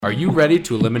Are you ready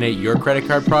to eliminate your credit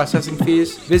card processing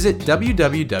fees? Visit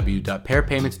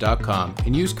www.pairpayments.com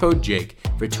and use code JAKE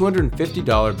for a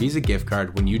 $250 Visa gift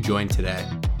card when you join today.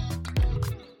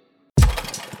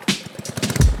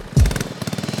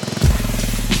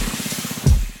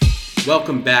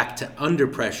 Welcome back to Under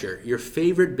Pressure, your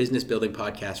favorite business building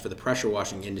podcast for the pressure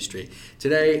washing industry.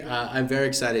 Today, I'm very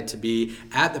excited to be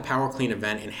at the Power Clean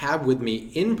event and have with me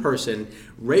in person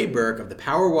Ray Burke of the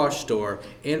Power Wash Store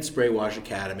and Spray Wash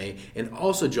Academy. And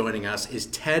also joining us is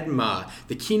Ted Ma,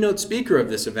 the keynote speaker of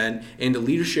this event and a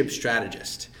leadership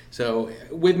strategist. So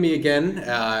with me again,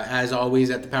 as always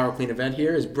at the Power Clean event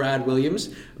here, is Brad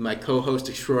Williams, my co-host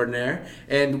extraordinaire.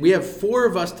 And we have four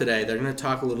of us today that are going to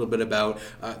talk a little bit about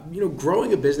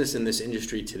growing a business in this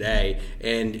industry today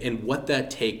and what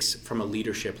that takes from a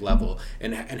leadership level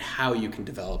and how you can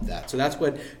develop that. So that's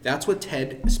what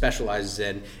Ted specializes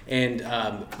in. And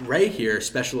Ray here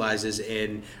specializes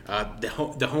in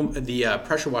the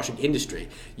pressure washing industry.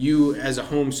 You, as a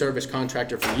home service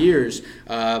contractor for years,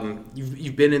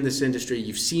 you've been in this industry,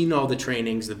 you've seen all the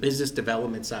trainings, the business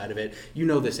development side of it, you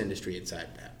know this industry inside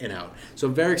and out. So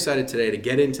I'm very excited today to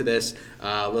get into this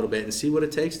a little bit and see what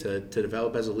it takes to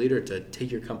develop as a leader to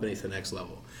take your company to the next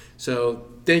level. So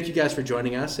thank you guys for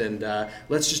joining us, and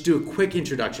let's just do a quick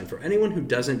introduction. For anyone who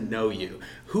doesn't know you,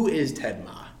 who is Ted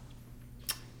Ma?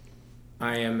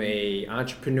 I am an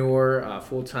entrepreneur,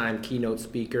 full-time keynote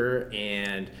speaker,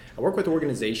 and I work with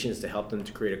organizations to help them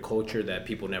to create a culture that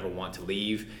people never want to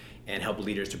leave and help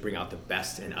leaders to bring out the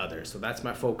best in others. So that's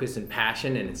my focus and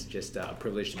passion, and it's just a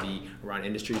privilege to be around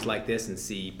industries like this and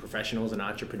see professionals and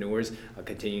entrepreneurs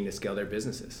continuing to scale their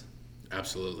businesses.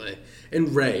 Absolutely.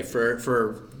 And Ray,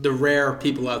 for the rare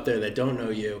people out there that don't know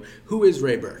you, who is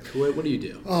Ray Burke? What do you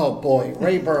do? Oh boy,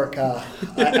 Ray Burke. I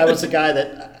was a guy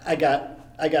that I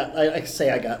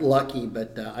got lucky,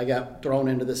 but I got thrown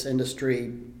into this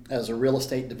industry as a real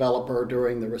estate developer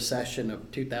during the recession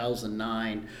of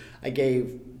 2009. I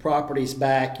gave properties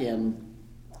back in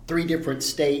 3 different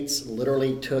states,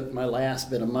 literally took my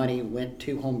last bit of money, went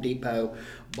to Home Depot,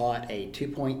 bought a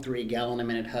 2.3 gallon a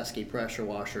minute Husky pressure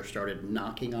washer, started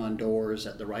knocking on doors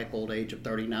at the ripe old age of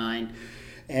 39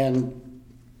 and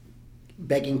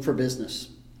begging for business.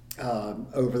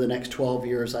 Over the next 12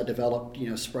 years, I developed,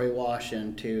 Spray Wash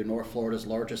into North Florida's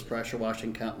largest pressure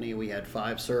washing company. We had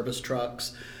 5 service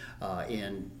trucks.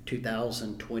 In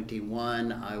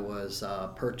 2021, I was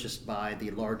purchased by the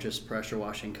largest pressure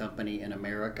washing company in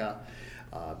America.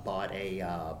 Bought a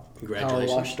Power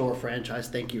Wash Store franchise,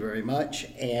 thank you very much,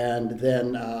 and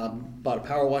then bought a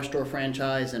Power Wash Store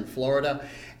franchise in Florida,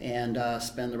 and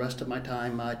spend the rest of my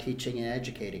time teaching and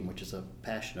educating, which is a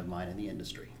passion of mine in the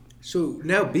industry. So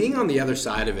now being on the other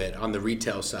side of it, on the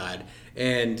retail side,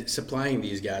 and supplying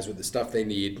these guys with the stuff they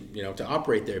need, to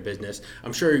operate their business,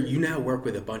 I'm sure you now work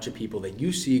with a bunch of people that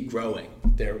you see growing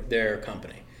their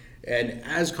company. And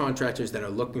as contractors that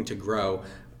are looking to grow,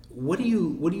 what do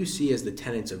you see as the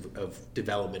tenets of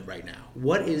development right now?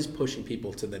 What is pushing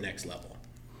people to the next level?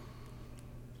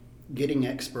 Getting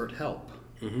expert help.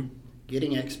 Mm-hmm.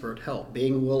 Getting expert help.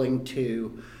 Being willing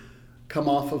to come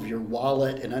off of your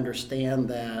wallet and understand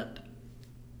that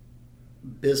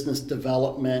business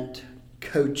development,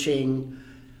 coaching,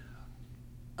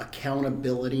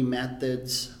 accountability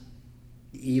methods,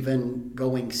 even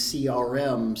going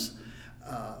CRMs,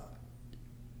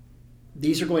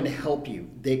 these are going to help you.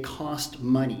 They cost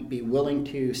money. Be willing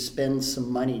to spend some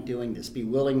money doing this. Be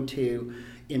willing to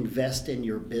invest in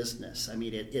your business. I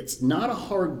mean, it's not a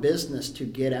hard business to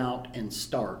get out and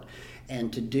start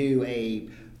and to do a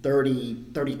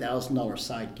 $30,000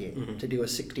 side gig, mm-hmm. to do a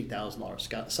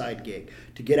 $60,000 side gig,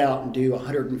 to get out and do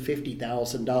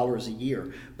 $150,000 a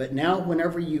year. But now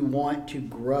whenever you want to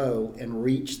grow and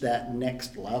reach that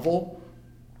next level,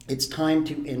 it's time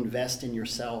to invest in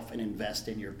yourself and invest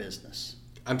in your business.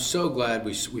 I'm so glad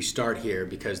we start here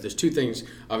because there's 2 things,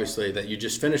 obviously, that you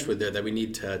just finished with there that we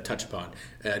need to touch upon.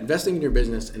 Investing in your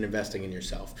business and investing in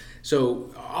yourself.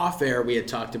 So off air, we had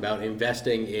talked about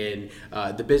investing in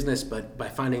the business, but by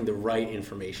finding the right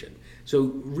information. So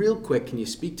real quick, can you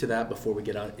speak to that before we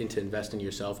get on into investing in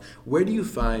yourself? Where do you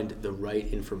find the right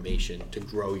information to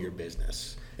grow your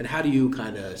business? And how do you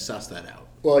kind of suss that out?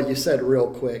 Well, you said real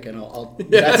quick, and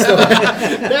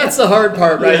that's the hard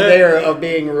part right there of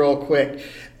being real quick.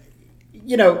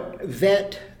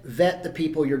 Vet the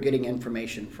people you're getting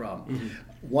information from. Mm-hmm.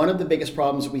 One of the biggest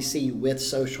problems we see with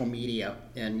social media,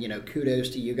 and kudos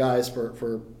to you guys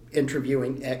for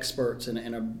interviewing experts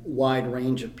and a wide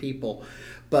range of people,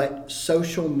 but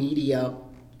social media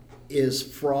is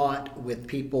fraught with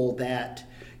people that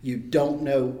you don't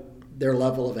know their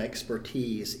level of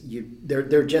expertise.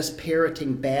 They're just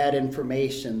parroting bad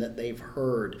information that they've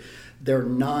heard. They've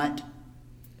not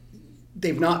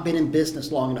been in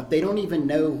business long enough. They don't even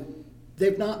know.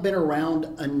 They've not been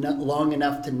around long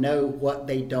enough to know what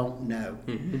they don't know.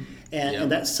 Mm-hmm.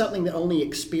 And that's something that only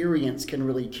experience can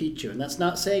really teach you. And that's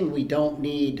not saying we don't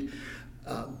need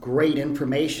great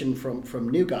information from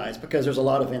new guys, because there's a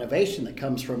lot of innovation that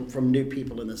comes from new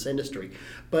people in this industry.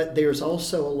 But there's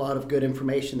also a lot of good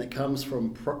information that comes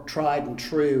from tried and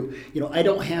true. I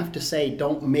don't have to say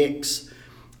don't mix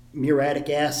muriatic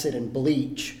acid and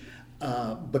bleach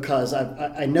because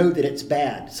I know that it's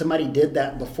bad. Somebody did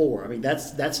that before. I mean,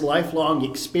 that's lifelong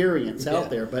experience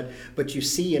out there. But you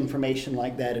see information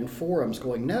like that in forums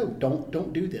going, no,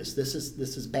 don't do this. This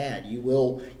is bad. You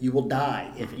will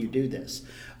die if you do this.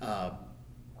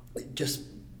 Just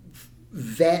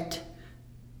vet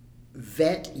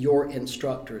your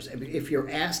instructors. I mean, if you're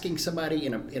asking somebody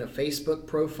in a Facebook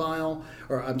profile,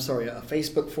 or a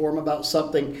Facebook forum about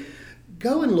something,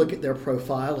 go and look at their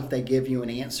profile. If they give you an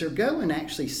answer, go and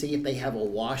actually see if they have a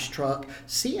wash truck.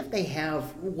 See if they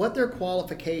have what their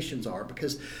qualifications are,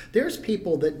 because there's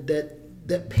people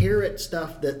that parrot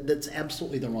stuff that's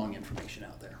absolutely the wrong information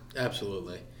out there.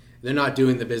 Absolutely. They're not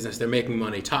doing the business. They're making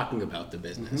money talking about the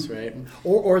business, mm-hmm. right?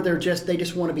 Or they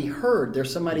just want to be heard.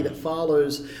 There's somebody that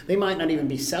follows. They might not even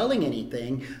be selling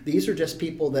anything. These are just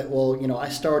people that I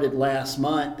started last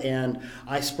month and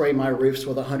I spray my roofs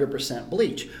with 100%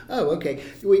 bleach. Oh, okay.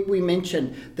 We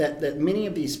mentioned that many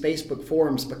of these Facebook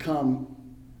forums become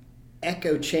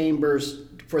echo chambers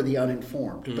for the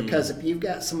uninformed. Mm-hmm. Because if you've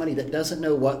got somebody that doesn't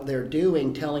know what they're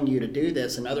doing telling you to do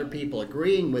this, and other people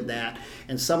agreeing with that,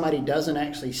 and somebody doesn't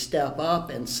actually step up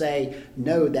and say,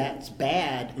 no, that's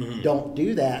bad, mm-hmm. don't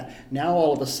do that, now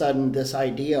all of a sudden this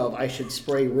idea of I should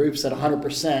spray roofs at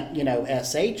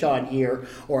 100% SH on here,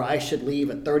 or I should leave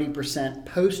a 30%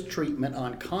 post-treatment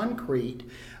on concrete,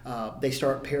 they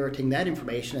start parroting that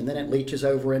information, and then it leaches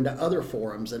over into other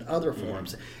forums and other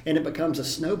forums, and it becomes a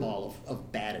snowball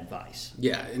of bad advice.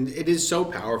 Yeah, and it is so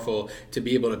powerful to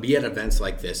be able to be at events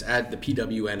like this, at the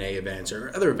PWNA events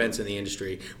or other events in the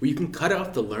industry, where you can cut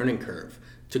off the learning curve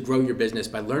to grow your business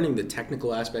by learning the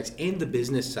technical aspects and the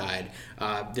business side.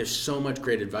 There's so much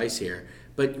great advice here.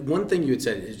 But one thing you had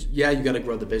said is, you got to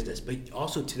grow the business, but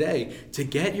also today, to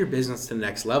get your business to the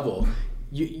next level,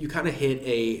 you kind of hit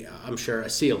a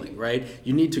ceiling, right?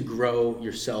 You need to grow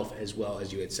yourself as well,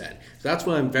 as you had said. So that's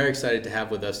why I'm very excited to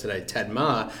have with us today Ted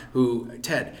Ma,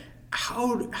 Ted,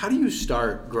 how do you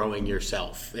start growing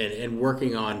yourself and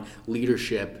working on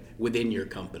leadership within your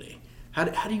company? How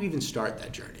do you even start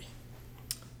that journey?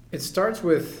 It starts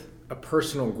with a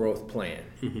personal growth plan.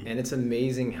 Mm-hmm. And it's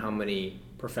amazing how many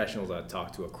professionals I've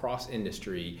talked to across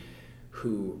industry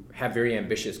who have very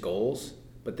ambitious goals,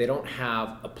 but they don't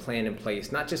have a plan in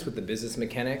place, not just with the business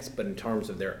mechanics, but in terms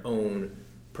of their own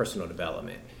personal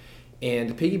development. And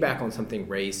to piggyback on something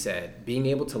Ray said, being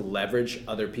able to leverage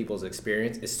other people's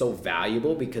experience is so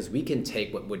valuable, because we can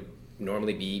take what would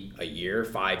normally be a year,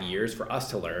 5 years for us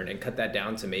to learn, and cut that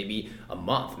down to maybe a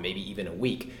month, maybe even a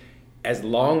week, as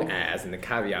long as, and the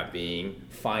caveat being,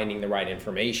 finding the right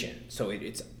information. So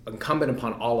it's incumbent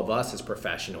upon all of us as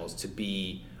professionals to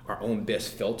be our own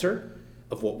best filter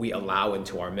of what we allow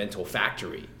into our mental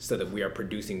factory, so that we are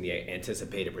producing the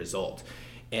anticipated result.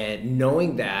 And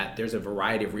knowing that there's a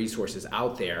variety of resources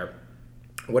out there,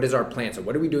 what is our plan? So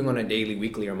what are we doing on a daily,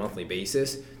 weekly, or monthly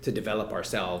basis to develop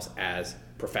ourselves as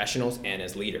professionals and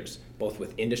as leaders, both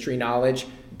with industry knowledge,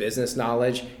 business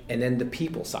knowledge, and then the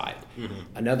people side? Mm-hmm.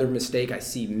 Another mistake I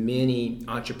see many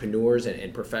entrepreneurs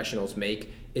and professionals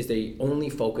make is they only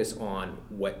focus on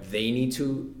what they need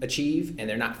to achieve, and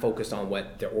they're not focused on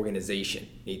what their organization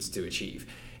needs to achieve.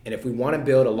 And if we want to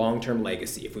build a long-term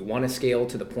legacy, if we want to scale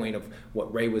to the point of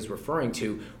what Ray was referring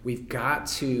to, we've got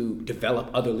to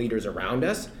develop other leaders around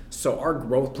us. So our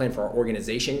growth plan for our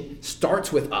organization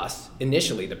starts with us,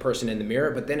 initially, the person in the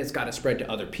mirror, but then it's got to spread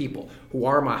to other people. Who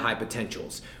are my high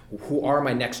potentials? Who are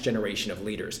my next generation of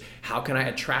leaders? How can I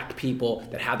attract people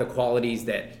that have the qualities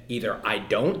that either I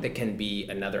don't, that can be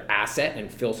another asset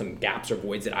and fill some gaps or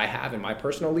voids that I have in my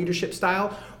personal leadership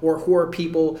style, or who are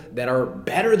people that are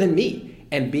better than me?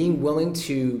 And being willing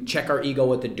to check our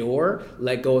ego at the door,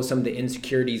 let go of some of the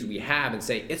insecurities we have, and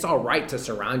say it's all right to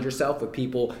surround yourself with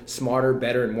people smarter,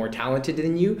 better, and more talented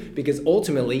than you, because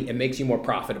ultimately it makes you more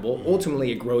profitable.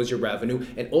 Ultimately it grows your revenue,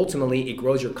 and ultimately it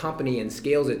grows your company and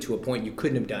scales it to a point you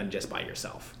couldn't have done just by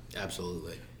yourself.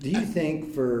 Absolutely. Do you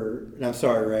think and I'm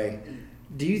sorry, Ray,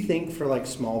 do you think for like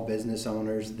small business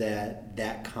owners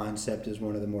that concept is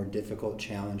one of the more difficult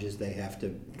challenges they have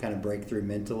to kind of break through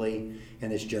mentally in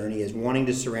this journey, is wanting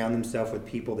to surround themselves with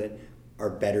people that are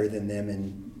better than them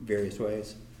in various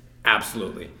ways?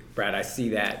 Absolutely, Brad. I see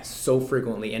that so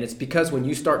frequently. And it's because when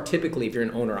you start, typically, if you're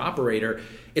an owner operator,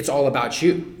 it's all about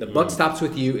you. The buck stops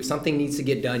with you. If something needs to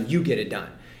get done, you get it done.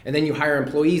 And then you hire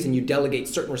employees and you delegate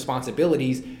certain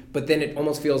responsibilities, but then it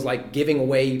almost feels like giving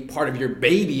away part of your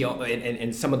baby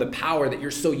and some of the power that you're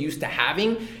so used to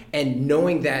having, and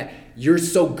knowing that you're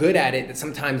so good at it that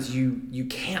sometimes you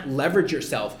can't leverage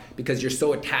yourself because you're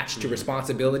so attached to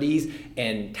responsibilities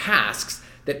and tasks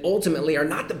that ultimately are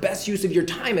not the best use of your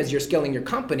time as you're scaling your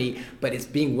company, but it's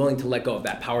being willing to let go of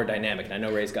that power dynamic. And I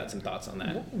know Ray's got some thoughts on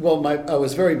that. Well, I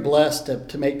was very blessed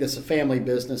to make this a family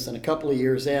business, and a couple of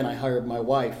years in, I hired my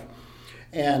wife.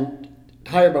 And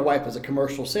hired my wife as a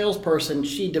commercial salesperson.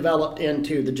 She developed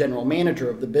into the general manager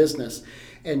of the business.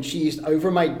 And she's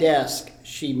over my desk,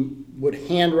 she would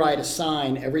handwrite a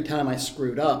sign every time I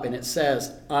screwed up, and it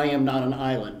says, "I am not an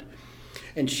island."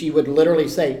 And she would literally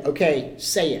say, "Okay,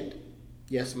 say it."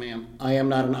 "Yes, ma'am, I am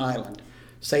not an island."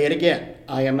 "Say it again,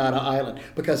 I am not an island."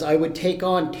 Because I would take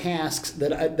on tasks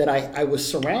that I was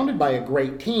surrounded by a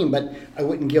great team, but I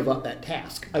wouldn't give up that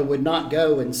task. I would not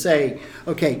go and say,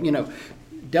 okay,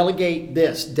 delegate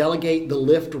this, delegate the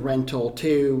lift rental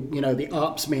to, the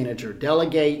ops manager,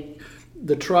 delegate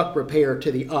the truck repair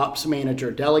to the ops manager,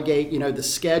 delegate, the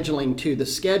scheduling to the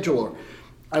scheduler.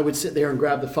 I would sit there and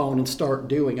grab the phone and start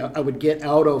doing. I would get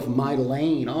out of my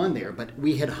lane on there, but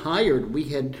we had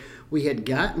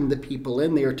gotten the people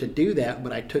in there to do that,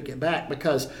 but I took it back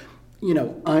because,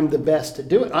 I'm the best to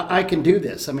do it. I can do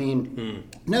this.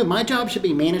 No, my job should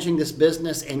be managing this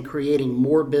business and creating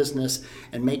more business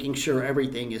and making sure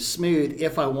everything is smooth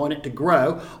if I want it to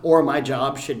grow, or my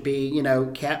job should be,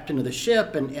 captain of the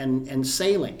ship and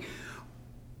sailing.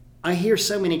 I hear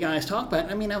so many guys talk about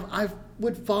it. I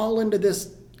would fall into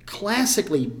this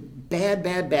classically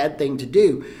bad thing to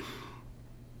do.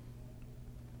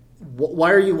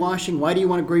 Why are you washing? Why do you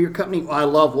want to grow your company? I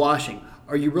love washing.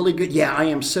 Are you really good? Yeah, I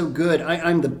am so good.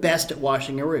 I'm the best at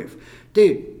washing a roof.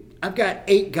 Dude, I've got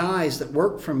 8 guys that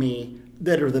work for me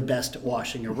that are the best at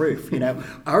washing a roof.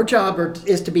 Our job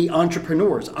is to be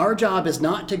entrepreneurs. Our job is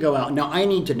not to go out. Now, I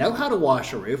need to know how to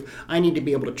wash a roof. I need to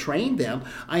be able to train them.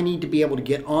 I need to be able to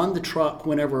get on the truck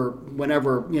whenever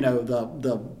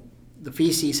the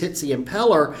feces hits the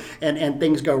impeller and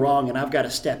things go wrong and I've got to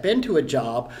step into a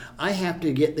job. I have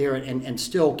to get there and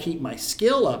still keep my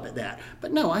skill up at that.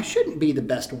 But no, I shouldn't be the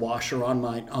best washer on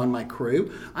my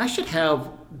crew. I should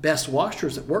have best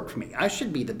washers that work for me. I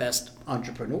should be the best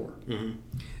entrepreneur. Mm-hmm.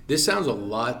 This sounds a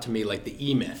lot to me like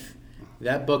the E-Myth.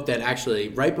 That book that actually,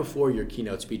 right before your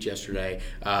keynote speech yesterday,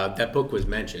 that book was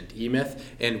mentioned,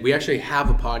 E-Myth, and we actually have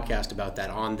a podcast about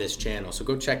that on this channel. So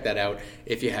go check that out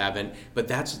if you haven't. But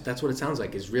that's what it sounds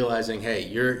like, is realizing, hey,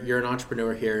 you're an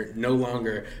entrepreneur here, no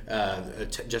longer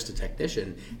just a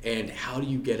technician, and how do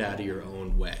you get out of your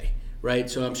own way? Right,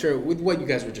 so I'm sure with what you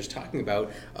guys were just talking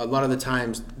about, a lot of the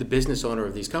times the business owner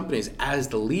of these companies, as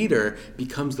the leader,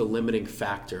 becomes the limiting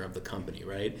factor of the company,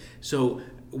 right? So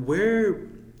where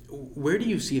do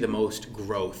you see the most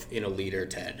growth in a leader,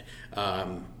 Ted?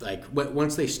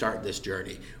 Once they start this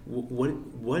journey,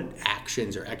 what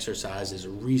actions or exercises or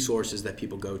resources that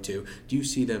people go to do you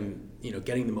see them,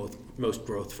 getting the most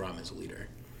growth from as a leader?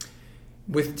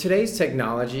 With today's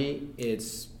technology,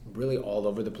 it's really all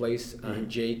over the place,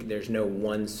 Jake. There's no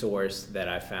one source that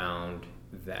I found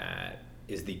that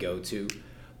is the go-to.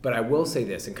 But I will say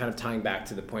this, and kind of tying back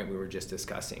to the point we were just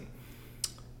discussing.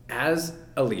 As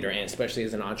a leader, and especially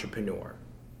as an entrepreneur,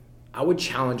 I would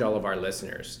challenge all of our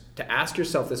listeners to ask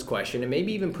yourself this question, and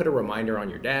maybe even put a reminder on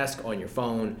your desk, on your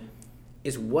phone.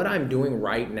 Is what I'm doing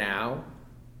right now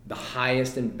the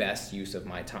highest and best use of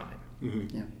my time?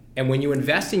 Mm-hmm. Yeah. And when you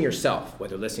invest in yourself,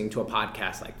 whether listening to a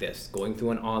podcast like this, going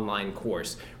through an online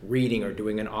course, reading or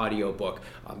doing an audiobook,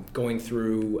 going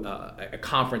through a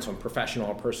conference on professional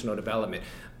or personal development,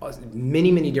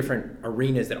 many different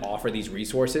arenas that offer these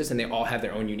resources, and they all have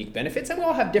their own unique benefits, and we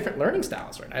all have different learning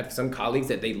styles, right? I have some colleagues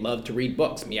that they love to read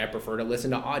books. Me, I prefer to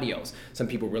listen to audios. Some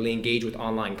people really engage with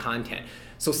online content.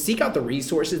 So seek out the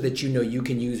resources that you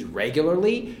can use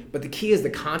regularly, but the key is the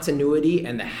continuity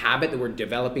and the habit that we're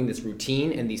developing this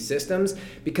routine and these systems,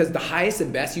 because the highest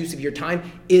and best use of your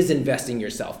time is investing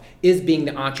yourself, is being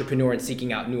the entrepreneur and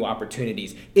seeking out new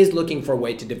opportunities, is looking for a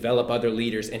way to develop other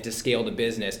leaders and to scale the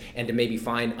business and to maybe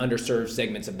find underserved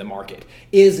segments of the market,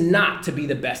 is not to be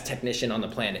the best technician on the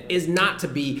planet, is not to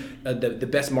be the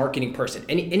best marketing person,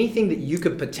 anything that you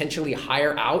could potentially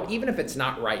hire out, even if it's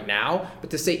not right now, but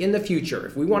to say in the future,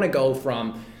 if we want to go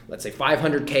from, let's say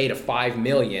 500K to 5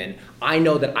 million, I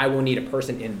know that I will need a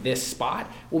person in this spot.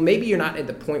 Well, maybe you're not at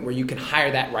the point where you can hire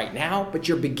that right now, but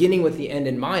you're beginning with the end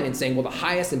in mind and saying, well, the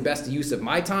highest and best use of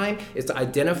my time is to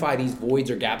identify these voids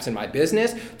or gaps in my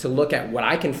business, to look at what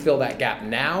I can fill that gap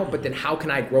now, but then how can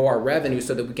I grow our revenue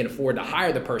so that we can afford to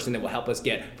hire the person that will help us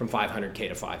get from 500K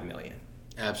to 5 million.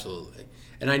 Absolutely.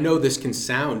 And I know this can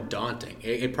sound daunting.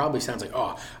 It probably sounds like,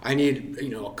 oh, I need,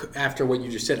 after what you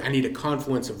just said, I need a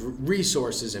confluence of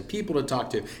resources and people to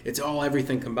talk to. It's all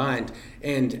everything combined.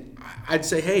 And I'd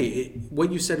say, hey,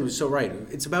 what you said was so right.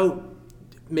 It's about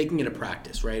making it a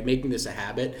practice, right? Making this a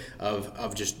habit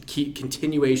of just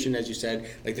continuation, as you said,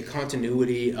 like the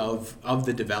continuity of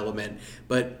the development.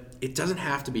 But it doesn't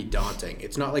have to be daunting.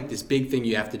 It's not like this big thing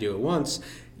you have to do at once.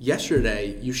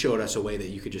 Yesterday, you showed us a way that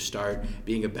you could just start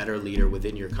being a better leader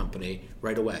within your company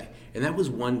right away. And that was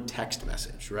one text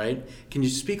message, right? Can you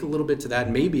speak a little bit to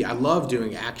that? Maybe I love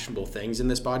doing actionable things in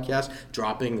this podcast,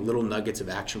 dropping little nuggets of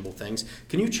actionable things.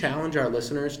 Can you challenge our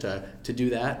listeners to do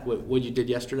that, what you did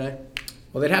yesterday?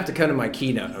 Well, they'd have to come to my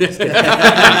keynote. Jake,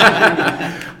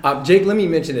 let me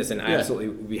mention this, and I absolutely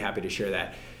would be happy to share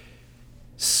that.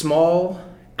 Small,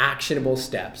 actionable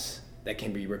steps that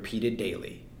can be repeated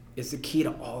daily is the key to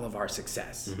all of our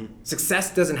success. Mm-hmm.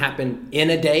 Success doesn't happen in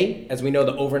a day. As we know,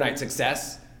 the overnight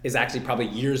success is actually probably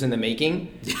years in the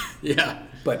making. Yeah.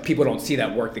 But people don't see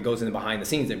that work that goes in the behind the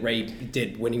scenes that Ray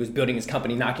did when he was building his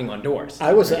company, knocking on doors.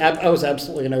 I was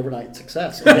absolutely an overnight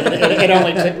success. It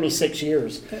only took me 6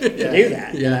 years to do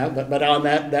that, But on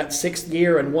that sixth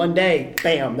year and one day,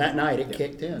 bam, that night it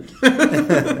kicked in.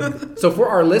 So for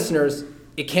our listeners,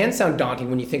 it can sound daunting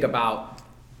when you think about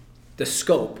the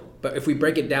scope, but if we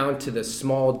break it down to the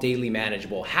small, daily,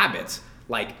 manageable habits,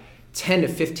 like 10 to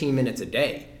 15 minutes a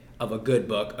day of a good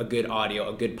book, a good audio,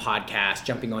 a good podcast,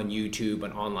 jumping on YouTube,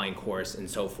 an online course, and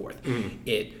so forth.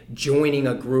 It joining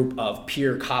a group of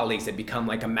peer colleagues that become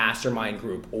like a mastermind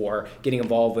group, or getting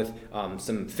involved with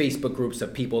some Facebook groups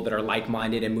of people that are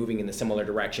like-minded and moving in the similar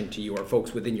direction to you, or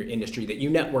folks within your industry that you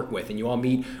network with and you all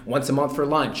meet once a month for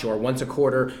lunch or once a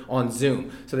quarter on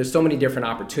Zoom. So there's so many different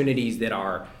opportunities that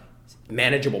are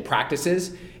manageable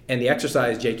practices. And the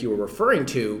exercise, Jake, you were referring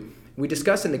to, we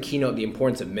discussed in the keynote the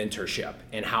importance of mentorship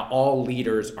and how all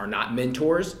leaders are not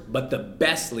mentors, but the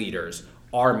best leaders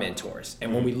are mentors.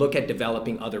 And when we look at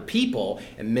developing other people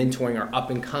and mentoring our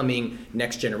up-and-coming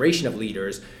next generation of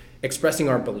leaders, expressing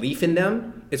our belief in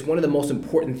them is one of the most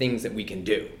important things that we can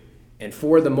do. And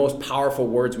four of the most powerful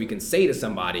words we can say to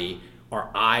somebody are,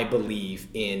 I believe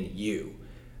in you.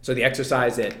 So the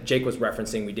exercise that Jake was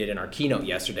referencing we did in our keynote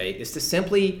yesterday is to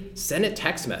simply send a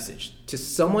text message to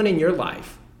someone in your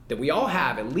life that we all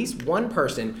have, at least one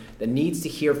person that needs to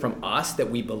hear from us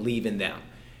that we believe in them.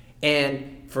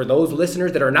 And for those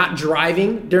listeners that are not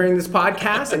driving during this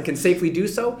podcast and can safely do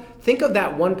so, think of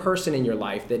that one person in your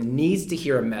life that needs to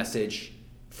hear a message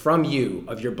from you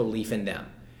of your belief in them.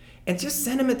 And just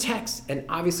send them a text. And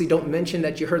obviously don't mention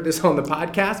that you heard this on the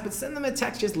podcast, but send them a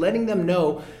text just letting them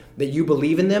know that you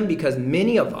believe in them, because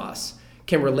many of us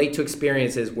can relate to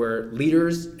experiences where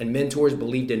leaders and mentors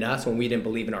believed in us when we didn't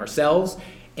believe in ourselves.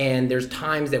 And there's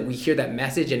times that we hear that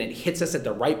message and it hits us at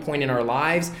the right point in our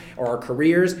lives or our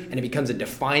careers, and it becomes a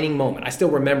defining moment. I still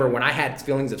remember when I had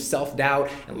feelings of self-doubt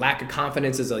and lack of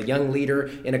confidence as a young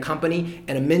leader in a company,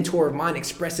 and a mentor of mine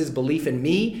expressed his belief in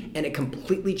me, and it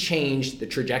completely changed the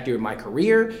trajectory of my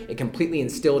career. It completely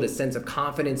instilled a sense of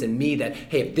confidence in me that,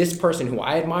 hey, if this person who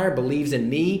I admire believes in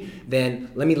me,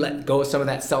 then let me let go of some of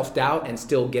that self-doubt and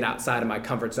still get outside of my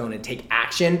comfort zone and take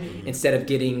action instead of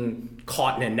getting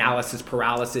caught in analysis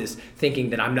paralysis,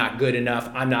 thinking that I'm not good enough,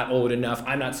 I'm not old enough,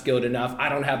 I'm not skilled enough, I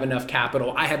don't have enough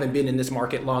capital, I haven't been in this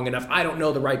market long enough, I don't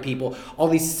know the right people. All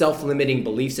these self-limiting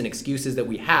beliefs and excuses that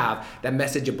we have, that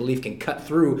message of belief can cut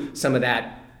through some of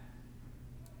that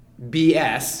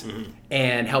BS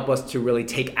and help us to really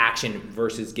take action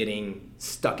versus getting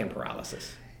stuck in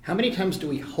paralysis. How many times do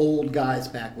we hold guys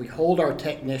back? We hold our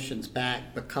technicians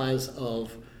back because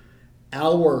of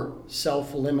our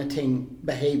self-limiting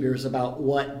behaviors about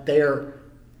what they're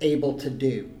able to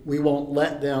do. We won't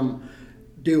let them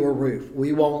do a roof.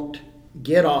 We won't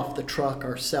get off the truck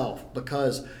ourselves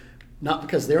not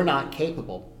because they're not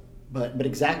capable, but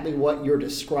exactly what you're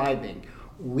describing.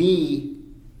 We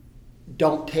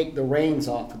don't take the reins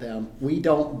off of them. We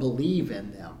don't believe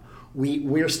in them.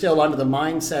 We're still under the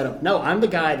mindset of, no, I'm the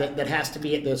guy that has to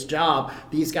be at this job.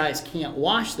 These guys can't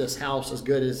wash this house as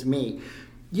good as me.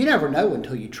 You never know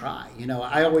until you try.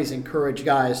 I always encourage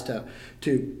guys to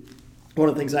one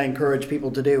of the things I encourage people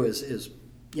to do is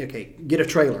okay, get a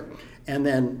trailer. And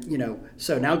then,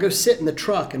 so now go sit in the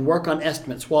truck and work on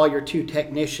estimates while your two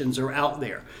technicians are out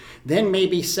there. Then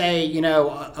maybe say,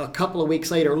 a couple of weeks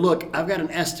later, look, I've got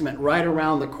an estimate right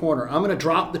around the corner. I'm going to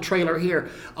drop the trailer here.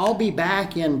 I'll be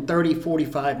back in 30,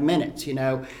 45 minutes,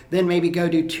 Then maybe go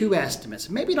do 2 estimates.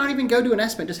 Maybe not even go do an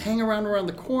estimate, just hang around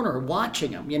the corner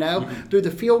watching them, through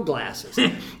the field glasses.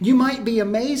 You might be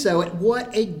amazed, though, at what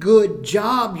a good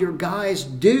job your guys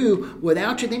do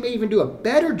without you. They may even do a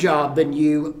better job than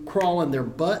you crawling their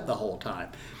butt the whole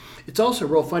time. It's also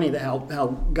real funny that how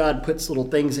God puts little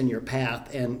things in your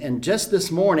path. And just this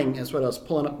morning, as what I was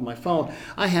pulling up on my phone,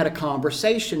 I had a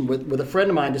conversation with a friend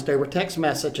of mine just over text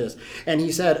messages. And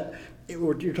he said,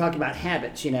 you're talking about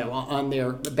habits, on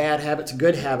their bad habits,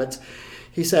 good habits.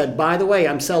 He said, by the way,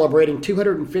 I'm celebrating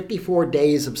 254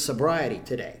 days of sobriety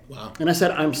today. Wow. And I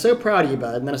said, I'm so proud of you,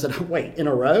 bud. And then I said, wait, in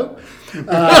a row?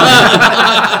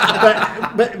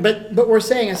 But we're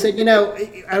saying, I said,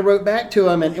 I wrote back to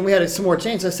him and we had some more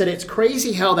change. I said, it's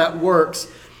crazy how that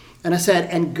works. And I said,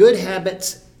 and good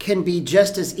habits can be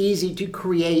just as easy to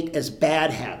create as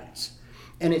bad habits.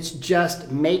 And it's just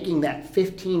making that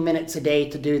 15 minutes a day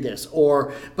to do this.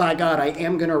 Or, by God, I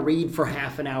am going to read for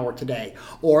half an hour today.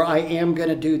 Or I am going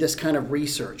to do this kind of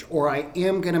research. Or I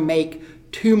am going to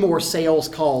make 2 more sales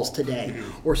calls today.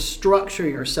 Or structure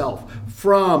yourself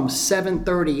from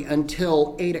 7:30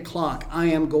 until 8 o'clock. I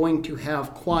am going to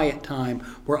have quiet time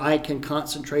where I can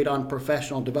concentrate on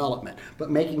professional development. But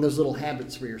making those little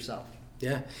habits for yourself.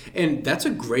 Yeah, and that's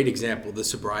a great example. The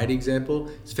sobriety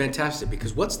example is fantastic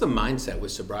because what's the mindset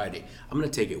with sobriety? I'm going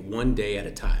to take it one day at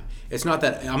a time. It's not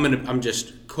that I'm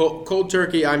just cold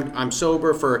turkey. I'm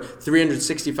sober for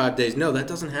 365 days. No, that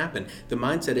doesn't happen. The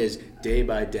mindset is day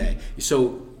by day.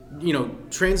 So,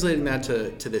 translating that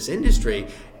to this industry,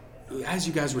 as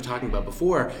you guys were talking about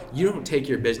before, you don't take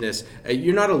your business.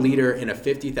 You're not a leader in a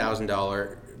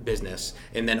 $50,000 business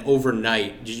and then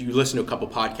overnight you listen to a couple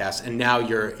podcasts and now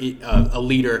you're a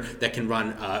leader that can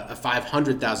run a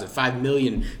 $500,000, $5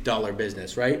 million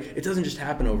business, right? It doesn't just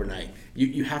happen overnight.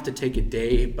 You have to take it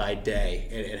day by day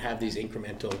and have these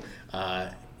incremental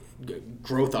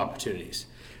growth opportunities.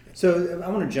 So I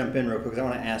want to jump in real quick because I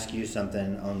want to ask you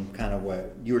something on kind of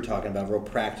what you were talking about, real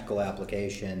practical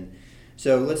application.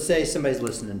 So let's say somebody's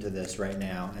listening to this right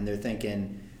now and they're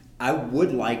thinking, I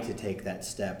would like to take that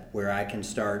step where I can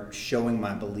start showing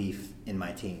my belief in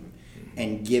my team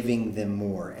and giving them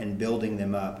more and building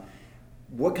them up.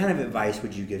 What kind of advice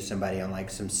would you give somebody on like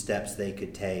some steps they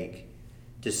could take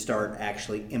to start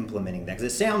actually implementing that?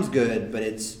 Because it sounds good, but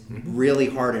it's really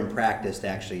hard in practice to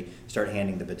actually start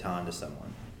handing the baton to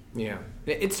someone. Yeah.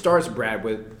 It starts, Brad,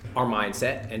 with our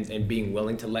mindset and being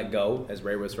willing to let go, as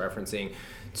Ray was referencing,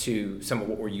 to some of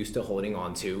what we're used to holding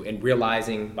on to, and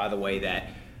realizing, by the way, that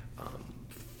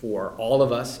for all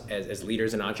of us as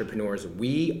leaders and entrepreneurs,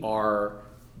 we are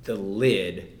the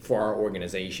lid for our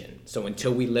organization. So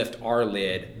until we lift our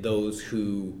lid, those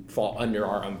who fall under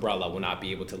our umbrella will not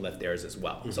be able to lift theirs as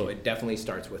well. Mm-hmm. So it definitely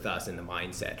starts with us in the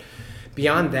mindset.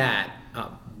 Beyond that,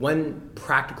 one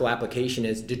practical application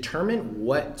is determine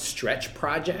what stretch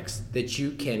projects that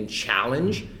you can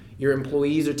challenge your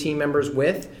employees or team members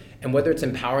with, and whether it's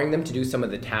empowering them to do some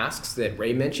of the tasks that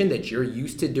Ray mentioned that you're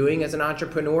used to doing as an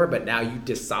entrepreneur, but now you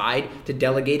decide to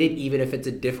delegate it, even if it's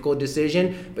a difficult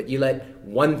decision, but you let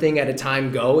one thing at a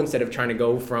time go instead of trying to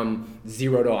go from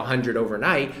 0 to 100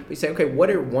 overnight. But you say, okay, what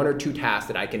are 1 or 2 tasks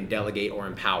that I can delegate or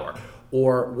empower?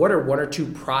 Or what are 1 or 2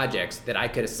 projects that I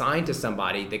could assign to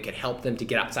somebody that could help them to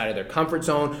get outside of their comfort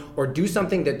zone or do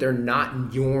something that they're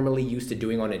not normally used to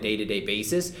doing on a day-to-day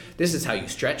basis? This is how you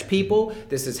stretch people.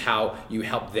 This is how you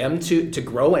help them to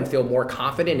grow and feel more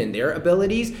confident in their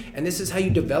abilities. And this is how you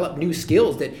develop new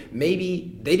skills that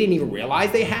maybe they didn't even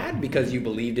realize they had because you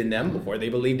believed in them before they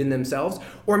believed in themselves.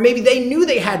 Or maybe they knew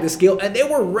they had the skill and they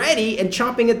were ready and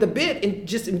chomping at the bit and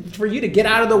just for you to get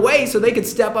out of the way so they could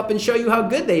step up and show you how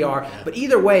good they are. But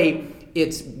either way,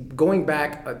 it's going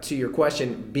back to your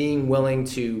question, being willing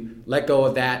to let go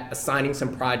of that, assigning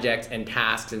some projects and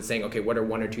tasks and saying, okay, what are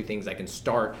 1 or 2 things I can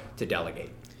start to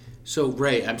delegate? So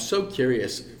Ray, I'm so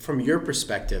curious from your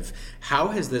perspective, how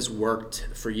has this worked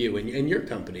for you and your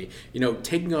company?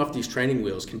 Taking off these training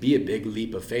wheels can be a big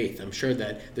leap of faith. I'm sure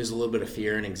that there's a little bit of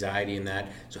fear and anxiety in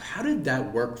that. So how did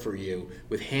that work for you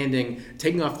with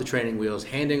taking off the training wheels,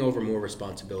 handing over more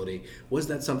responsibility? Was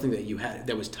that something that you had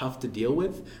that was tough to deal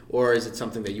with? Or is it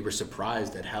something that you were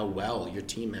surprised at how well your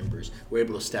team members were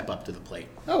able to step up to the plate?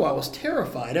 Oh, I was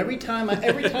terrified. Every time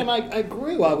I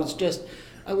grew, I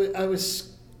was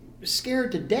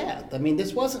scared to death. I mean,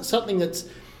 this wasn't something that's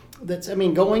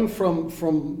going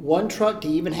from one truck to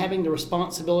even having the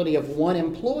responsibility of 1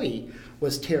 employee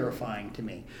was terrifying to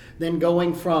me. Then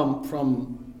going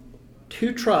from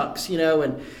 2 trucks,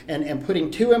 and putting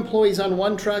 2 employees on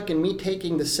one truck and me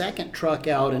taking the second truck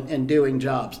out and doing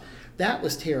jobs. That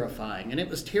was terrifying. And it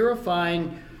was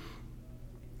terrifying.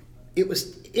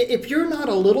 If you're not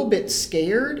a little bit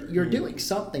scared, you're doing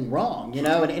something wrong,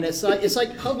 and it's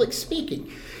like public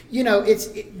speaking.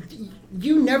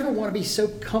 You never want to be so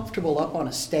comfortable up on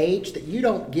a stage that you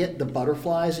don't get the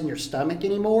butterflies in your stomach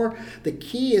anymore. The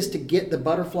key is to get the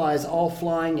butterflies all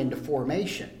flying into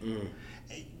formation.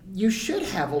 You should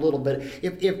have a little bit.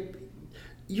 If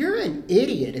you're an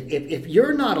idiot if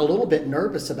you're not a little bit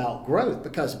nervous about growth,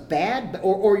 because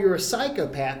or you're a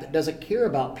psychopath that doesn't care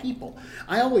about people.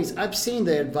 I've seen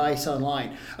the advice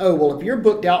online. Oh, well, if you're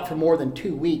booked out for more than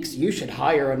 2 weeks, you should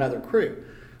hire another crew.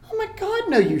 Oh my God,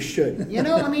 no, you shouldn't.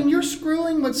 You're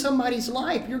screwing with somebody's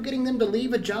life. You're getting them to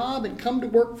leave a job and come to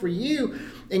work for you,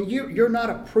 and you're not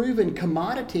a proven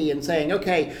commodity and saying,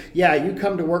 okay, yeah, you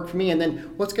come to work for me, and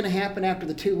then what's going to happen after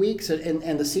the 2 weeks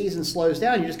and the season slows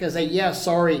down? You're just going to say, yeah,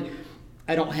 sorry,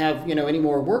 I don't have any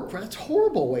more work for. That's a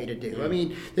horrible way to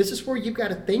do. This is where you've got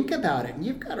to think about it, and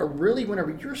you've got to really, whenever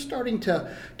you're starting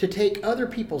to take other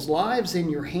people's lives in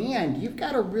your hand, you've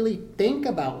got to really think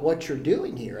about what you're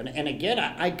doing here. And again,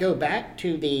 I go back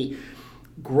to the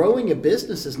growing a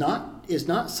business is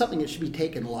not something that should be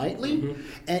taken lightly,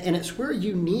 and it's where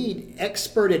you need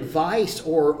expert advice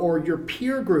or your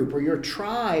peer group or your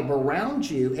tribe around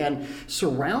you, and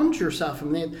surround yourself.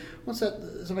 What's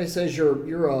that? Somebody says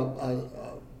you're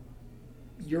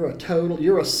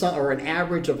a son or an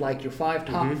average of like your 5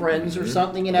 top friends or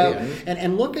something,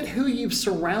 and look at who you've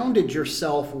surrounded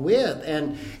yourself with,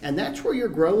 and that's where you're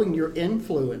growing your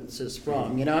influences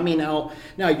from.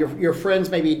 Now your friends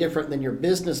may be different than your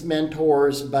business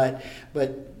mentors, but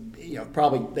they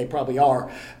probably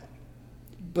are.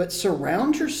 But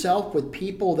surround yourself with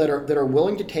people that are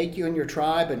willing to take you in your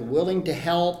tribe and willing to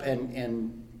help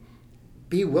and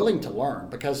be willing to learn,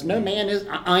 because no man is,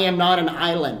 I am not an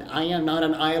island. I am not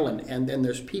an island. And then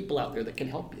there's people out there that can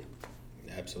help you.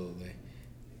 Absolutely.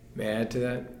 May I add to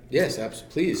that? Yes,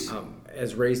 absolutely. Please.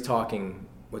 As Ray's talking,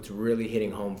 what's really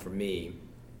hitting home for me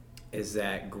is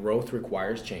that growth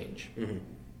requires change.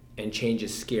 And change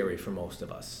is scary for most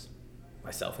of us,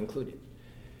 myself included.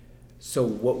 So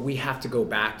what we have to go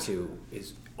back to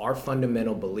is our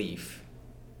fundamental belief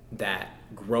that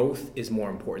growth is more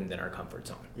important than our comfort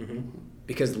zone.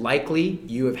 Because likely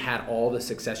you have had all the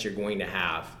success you're going to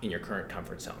have in your current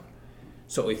comfort zone.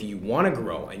 So if you want to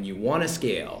grow and you want to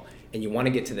scale and you want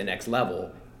to get to the next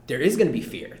level, there is going to be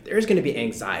fear. There is going to be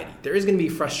anxiety. There is going to be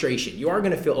frustration. You are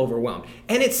going to feel overwhelmed.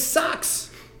 And it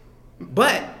sucks.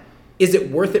 But is it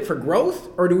worth it for growth,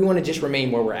 or do we want to just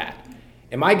remain where we're at?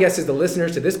 And my guess is the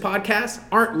listeners to this podcast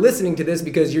aren't listening to this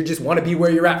because you just want to be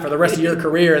where you're at for the rest of your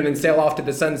career and then sail off to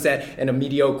the sunset in a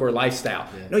mediocre lifestyle.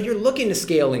 No, you're looking to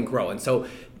scale and grow. And so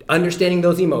understanding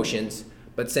those emotions,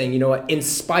 but saying, in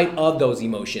spite of those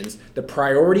emotions, the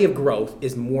priority of growth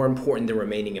is more important than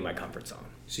remaining in my comfort zone.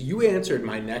 So you answered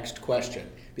my next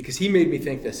question, because he made me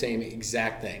think the same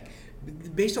exact thing.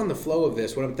 Based on the flow of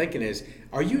this, what I'm thinking is,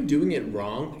 are you doing it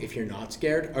wrong if you're not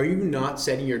scared? Are you not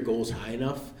setting your goals high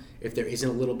enough if there isn't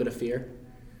a little bit of fear?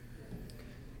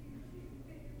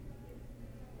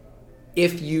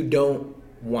 If you don't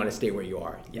want to stay where you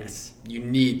are, yes. You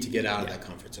need to get out of that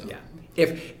comfort zone. Yeah.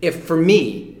 If for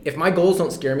me, if my goals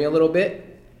don't scare me a little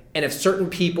bit, and if certain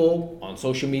people on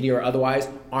social media or otherwise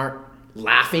aren't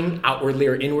laughing outwardly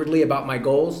or inwardly about my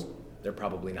goals, they're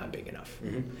probably not big enough.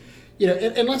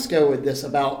 And let's go with this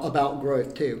about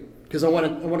growth too, because I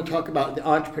want to talk about the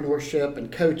entrepreneurship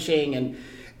and coaching,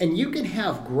 and you can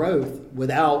have growth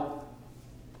without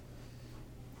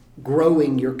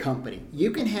growing your company.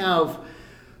 You can have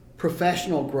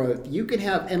professional growth. You can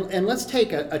have, and let's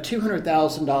take a $200,000,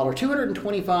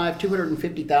 $225,000,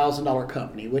 $250,000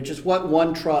 company, which is what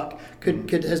one truck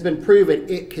has been proven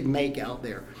it could make out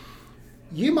there.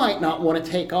 You might not want to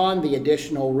take on the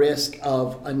additional risk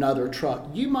of another truck.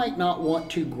 You might not want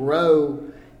to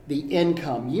grow the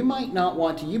income. You might not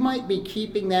want to. You might be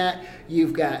keeping that.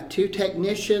 You've got 2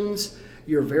 technicians.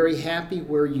 You're very happy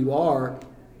where you are.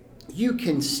 You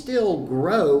can still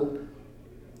grow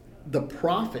the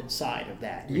profit side of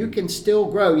that. You can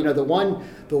still grow. The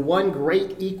one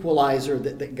great equalizer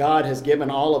that God has given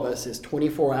all of us is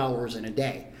 24 hours in a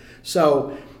day.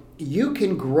 So you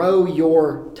can grow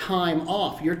your time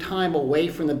off, your time away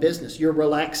from the business, your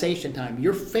relaxation time,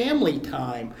 your family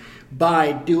time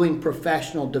by doing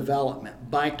professional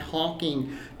development, by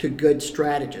talking to good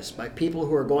strategists, by people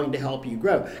who are going to help you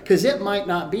grow. Because it might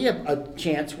not be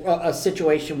a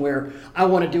situation where I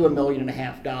want to do $1.5 million.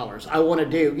 I want to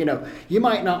do, you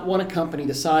might not want a company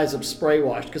the size of Spray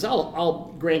Wash, because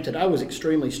granted, I was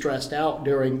extremely stressed out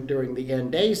during the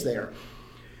end days there.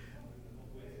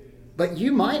 But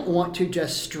you might want to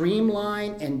just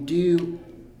streamline and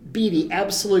be the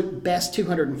absolute best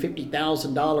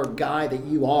 $250,000 guy that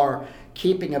you are,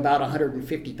 keeping about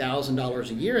 $150,000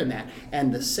 a year in that.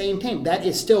 And the same time, that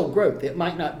is still growth. It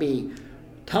might not be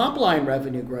top line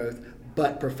revenue growth,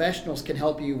 but professionals can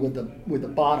help you with the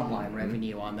bottom line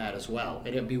revenue on that as well.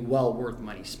 And it'll be well worth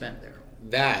money spent there.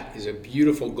 That is a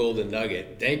beautiful golden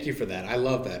nugget. Thank you for that. I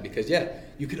love that because,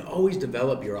 you can always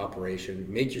develop your operation,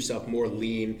 make yourself more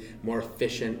lean, more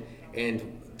efficient,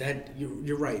 and that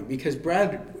you're right. Because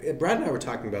Brad and I were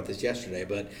talking about this yesterday,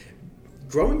 but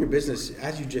growing your business,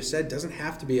 as you just said, doesn't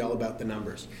have to be all about the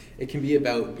numbers. It can be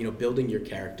about building your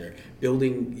character,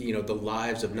 building the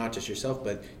lives of not just yourself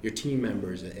but your team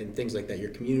members and things like that,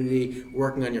 your community,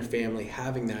 working on your family,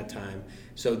 having that time.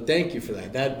 So thank you for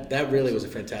that. That really was a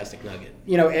fantastic nugget.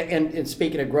 And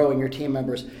speaking of growing your team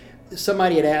members,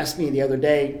 somebody had asked me the other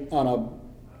day on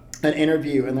an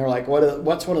interview, and they're like,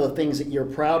 what's one of the things that you're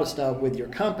proudest of with your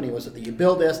company? Was it that you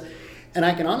built this? And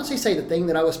I can honestly say the thing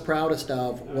that I was proudest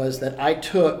of was that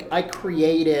I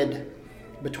created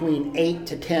between 8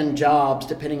 to 10 jobs,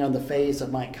 depending on the phase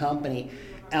of my company,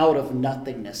 out of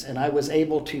nothingness. And I was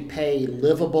able to pay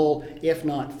livable, if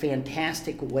not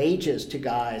fantastic, wages to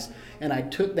guys. And I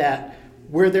took that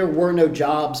where there were no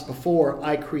jobs before.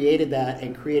 I created that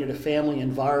and created a family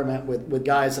environment with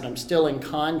guys that I'm still in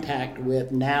contact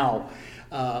with now,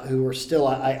 who are still,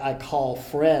 I call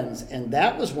friends. And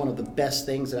that was one of the best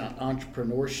things about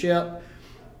entrepreneurship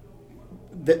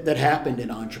that happened in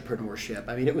entrepreneurship.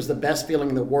 I mean, it was the best feeling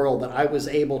in the world that I was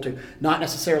able to, not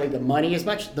necessarily the money as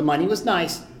much. The money was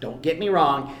nice, don't get me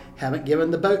wrong, haven't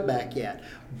given the boat back yet.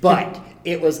 But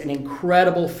it was an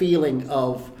incredible feeling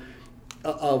of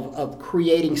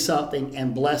creating something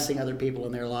and blessing other people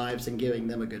in their lives and giving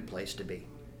them a good place to be.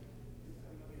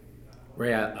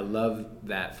 Ray, I love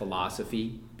that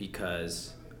philosophy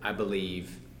because I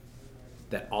believe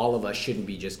that all of us shouldn't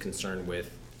be just concerned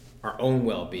with our own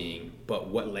well-being, but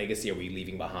what legacy are we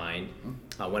leaving behind?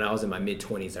 When I was in my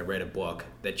mid-20s, I read a book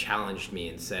that challenged me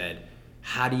and said,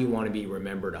 how do you want to be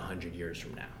remembered 100 years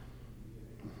from now?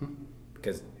 Mm-hmm.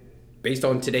 Because based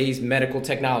on today's medical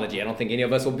technology, I don't think any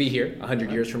of us will be here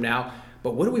 100 years from now.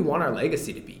 But what do we want our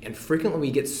legacy to be? And frequently we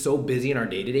get so busy in our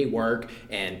day-to-day work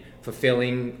and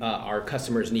fulfilling our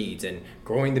customers' needs and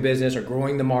growing the business or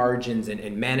growing the margins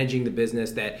and managing the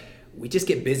business that we just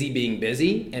get busy being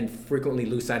busy and frequently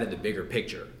lose sight of the bigger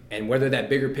picture. And whether that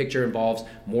bigger picture involves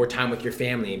more time with your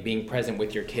family and being present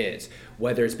with your kids,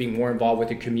 whether it's being more involved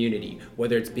with your community,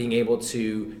 whether it's being able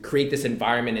to create this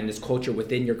environment and this culture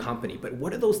within your company. But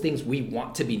what are those things we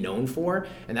want to be known for?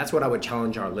 And that's what I would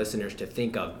challenge our listeners to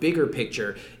think of. Bigger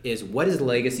picture is, what is the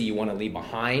legacy you want to leave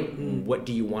behind? What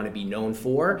do you want to be known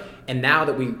for? And now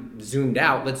that we zoomed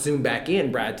out, let's zoom back in,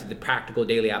 Brad, to the practical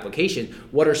daily application.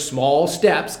 What are small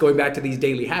steps, going back to these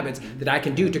daily habits, that I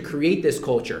can do to create this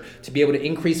culture, to be able to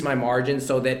increase my margins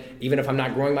so that even if I'm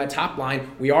not growing my top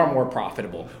line, we are more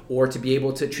profitable, or to be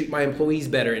able to treat my employees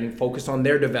better and focus on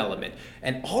their development.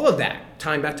 And all of that,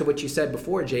 tying back to what you said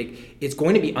before, Jake, it's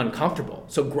going to be uncomfortable.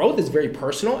 So growth is very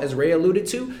personal, as Ray alluded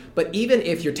to, but even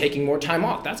if you're taking more time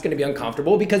off, that's going to be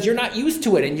uncomfortable because you're not used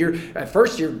to it. And at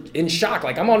first you're in shock,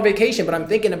 like, I'm on vacation, but I'm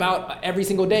thinking about every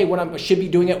single day what I should be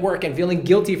doing at work and feeling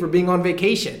guilty for being on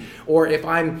vacation. Or if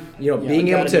I'm, being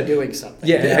able to be doing something.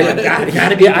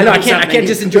 Gotta be. I know I can't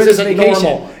just enjoy this vacation.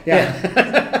 Normal.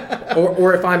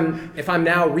 Or if I'm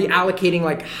now reallocating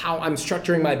like how I'm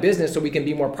structuring my business so we can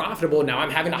be more profitable, now I'm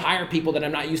having to hire people that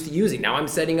I'm not used to using. Now I'm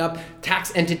setting up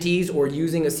tax entities or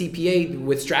using a CPA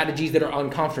with strategies that are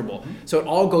uncomfortable. Mm-hmm. So it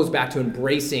all goes back to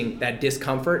embracing that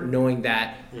discomfort, knowing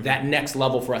that that next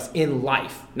level for us in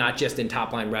life, not just in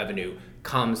top line revenue,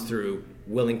 comes through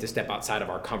willing to step outside of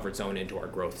our comfort zone into our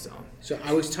growth zone. So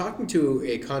I was talking to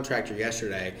a contractor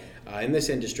yesterday in this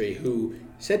industry who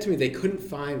said to me they couldn't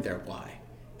find their why.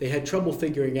 They had trouble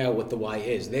figuring out what the why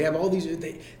is. They have all these,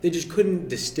 they just couldn't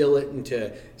distill it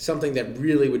into something that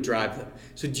really would drive them.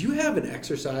 So do you have an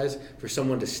exercise for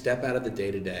someone to step out of the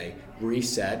day-to-day,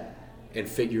 reset, and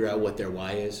figure out what their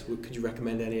why is? Could you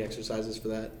recommend any exercises for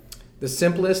that? The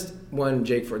simplest one,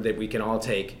 Jake, that we can all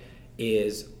take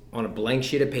is on a blank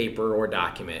sheet of paper or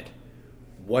document,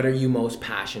 what are you most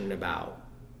passionate about?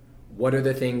 What are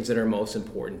the things that are most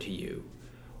important to you?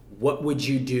 What would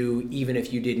you do even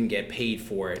if you didn't get paid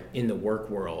for it in the work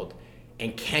world?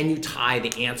 And can you tie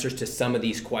the answers to some of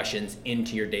these questions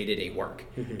into your day-to-day work?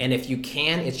 Mm-hmm. And if you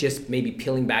can, it's just maybe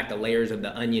peeling back the layers of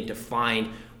the onion to find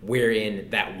wherein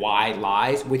that why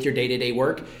lies with your day-to-day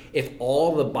work. If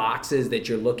all the boxes that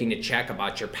you're looking to check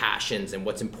about your passions and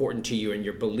what's important to you and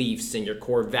your beliefs and your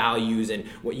core values and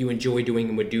what you enjoy doing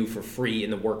and would do for free in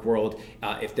the work world,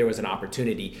 if there was an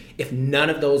opportunity, if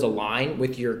none of those align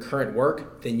with your current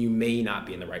work, then you may not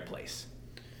be in the right place.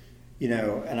 You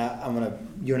know, and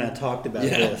you and I talked about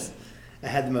this. I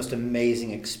had the most amazing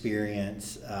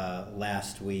experience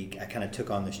last week. I kind of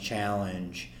took on this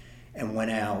challenge and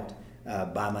went out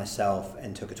by myself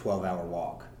and took a 12-hour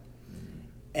walk.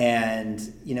 And,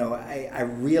 you know, I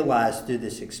realized through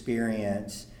this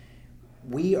experience,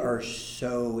 we are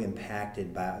so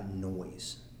impacted by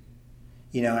noise.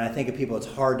 You know, and I think of people, it's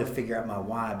hard to figure out my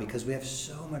why because we have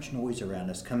so much noise around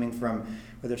us coming from,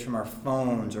 whether it's from our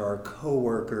phones or our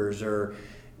coworkers or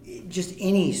just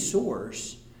any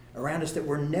source around us, that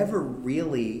we're never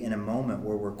really in a moment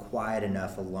where we're quiet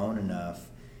enough, alone enough,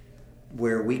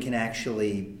 where we can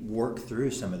actually work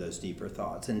through some of those deeper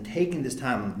thoughts. And taking this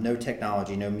time, no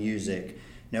technology, no music,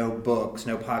 no books,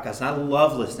 no podcasts. And I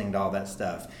love listening to all that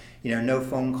stuff. You know, no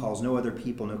phone calls, no other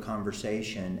people, no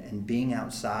conversation, and being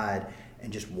outside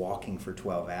and just walking for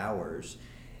 12 hours.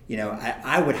 You know,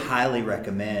 I would highly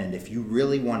recommend, if you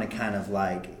really want to kind of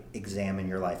like examine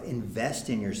your life, invest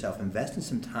in yourself, invest in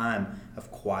some time of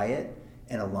quiet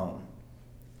and alone.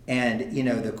 And, you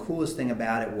know, the coolest thing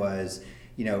about it was,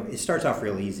 you know, it starts off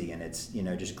real easy and it's, you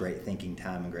know, just great thinking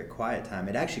time and great quiet time.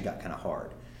 It actually got kind of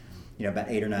hard. You know,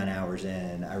 about 8 or 9 hours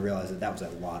in, I realized that was a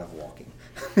lot of walking.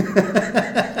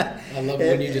 I love it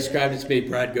when you described it to me.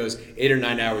 Brad goes, 8 or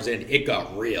 9 hours in, it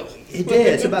got real. It did.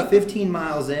 It's about 15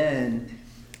 miles in,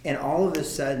 and all of a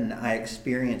sudden I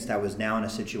was now in a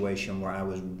situation where I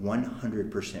was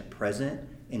 100% present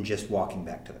in just walking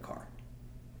back to the car.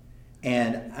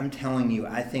 And I'm telling you,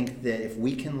 I think that if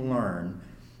we can learn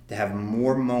to have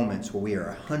more moments where we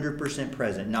are 100%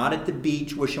 present, not at the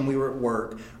beach wishing we were at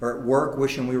work, or at work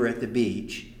wishing we were at the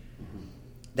beach,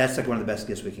 that's like one of the best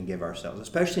gifts we can give ourselves,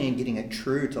 especially in getting it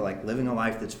true to like living a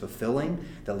life that's fulfilling,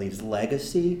 that leaves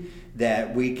legacy,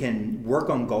 that we can work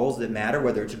on goals that matter,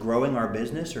 whether it's growing our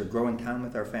business or growing time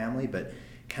with our family, but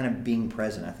kind of being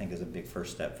present, I think, is a big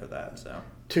first step for that. So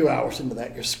 2 hours into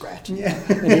that, you're scratching. Yeah.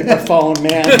 I need my phone,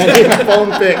 man. I need my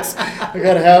phone fixed. I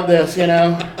got to have this, you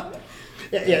know.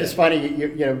 Yeah, it's funny,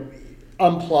 you know,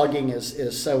 unplugging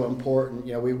is so important.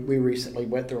 You know, we recently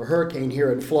went through a hurricane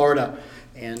here in Florida,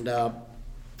 and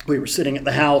we were sitting at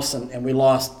the house, and we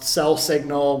lost cell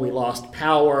signal, we lost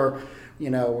power. You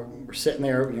know, we're sitting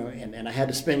there, you know, and I had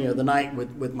to spend, you know, the night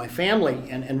with my family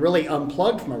and really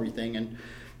unplug from everything. And,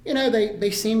 you know,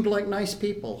 they seemed like nice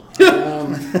people.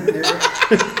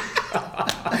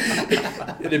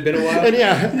 It had been a while. And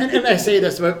yeah, and I say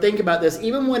this, but think about this,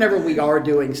 even whenever we are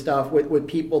doing stuff with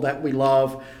people that we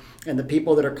love and the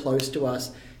people that are close to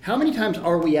us, how many times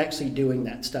are we actually doing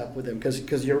that stuff with them?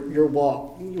 Because your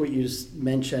walk, what you just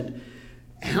mentioned,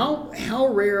 how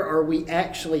rare are we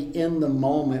actually in the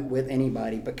moment with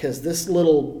anybody? Because this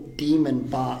little demon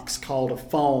box called a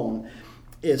phone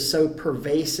is so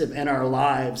pervasive in our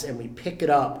lives, and we pick it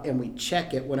up and we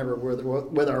check it whenever we're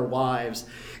with our wives,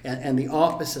 and the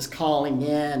office is calling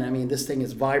in. I mean, this thing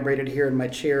has vibrated here in my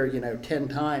chair, you know, 10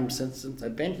 times since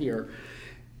I've been here.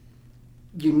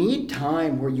 You need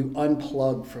time where you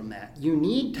unplug from that. You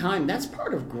need time. That's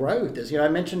part of growth. As you know, I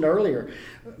mentioned earlier,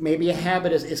 maybe a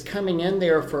habit is coming in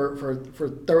there for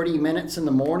 30 minutes in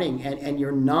the morning, and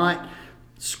you're not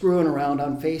screwing around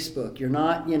on Facebook. You're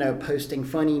not, you know, posting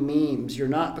funny memes. You're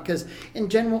not, because in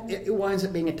general, it winds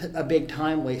up being a big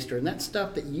time waster. And that's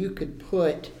stuff that you could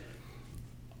put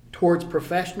towards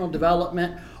professional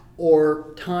development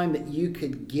or time that you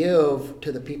could give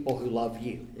to the people who love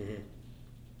you. Mm-hmm.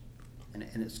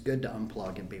 And it's good to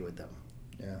unplug and be with them.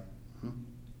 Yeah. Mm-hmm.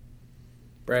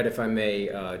 Brad, if I may,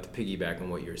 to piggyback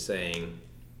on what you're saying,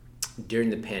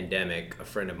 during the pandemic, a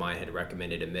friend of mine had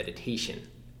recommended a meditation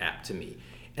app to me.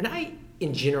 And I,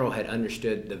 in general, had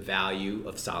understood the value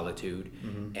of solitude,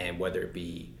 mm-hmm. and whether it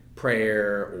be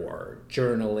prayer or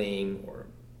journaling or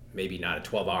maybe not a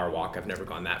 12-hour walk. I've never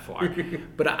gone that far.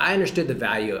 But I understood the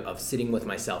value of sitting with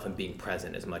myself and being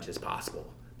present as much as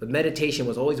possible. But meditation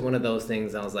was always one of those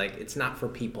things I was like, it's not for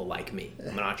people like me.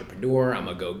 I'm an entrepreneur, I'm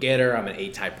a go-getter, I'm an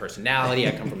A-type personality,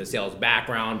 I come from a sales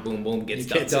background, boom, boom, get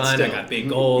stuff done, I got big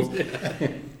goals.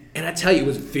 And I tell you, it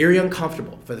was very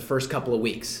uncomfortable for the first couple of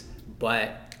weeks.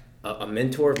 But a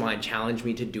mentor of mine challenged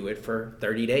me to do it for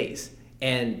 30 days.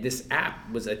 And this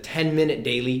app was a 10-minute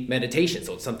daily meditation.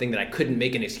 So it's something that I couldn't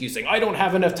make an excuse saying, I don't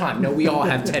have enough time. No, we all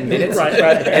have 10 minutes. Right.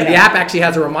 And the app actually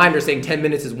has a reminder saying 10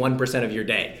 minutes is 1% of your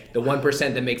day. The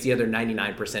 1% that makes the other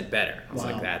 99% better. I was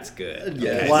like, that's good. Yeah.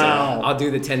 Okay, Wow. so I'll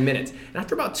do the 10 minutes. And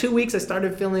after about 2 weeks, I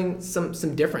started feeling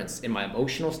some difference in my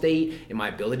emotional state, in my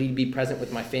ability to be present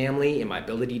with my family, in my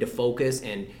ability to focus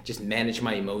and just manage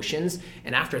my emotions.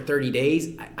 And after 30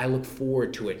 days, I look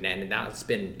forward to it. And now it's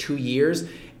been 2 years.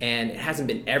 And it hasn't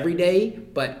been every day,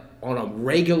 but on a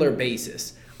regular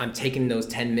basis, I'm taking those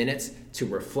 10 minutes to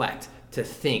reflect, to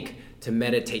think, to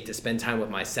meditate, to spend time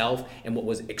with myself. And what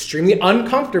was extremely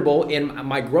uncomfortable in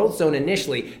my growth zone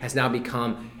initially has now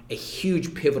become a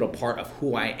huge pivotal part of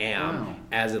who I am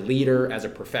as a leader, as a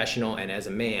professional, and as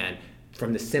a man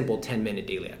from the simple 10-minute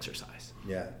daily exercise.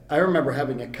 Yeah. I remember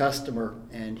having a customer,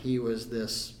 and he was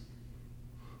this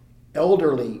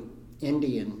elderly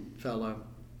Indian fellow,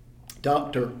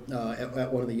 doctor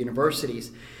at one of the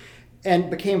universities, and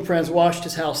became friends, washed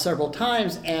his house several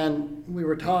times, and we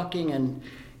were talking, and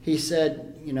he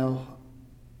said,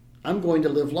 I'm going to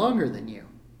live longer than you.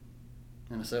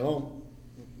 And I said, well,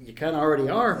 you kind of already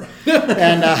are.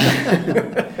 And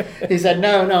he said,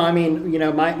 no, I mean,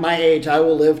 my age, I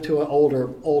will live to an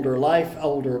older life,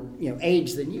 older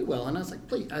age than you will. And I was like,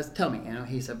 please, tell me.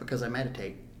 He said, because I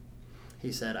meditate.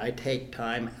 He said, I take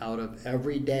time out of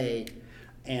every day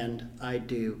and I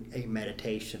do a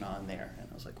meditation on there. And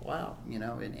I was like, wow,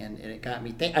 and it got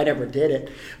me I never did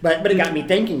it, but it got me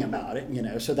thinking about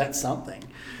it, so that's something.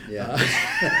 Yeah.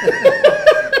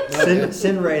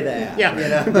 Send Ray the app.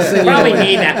 Yeah, probably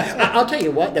need that. I'll tell you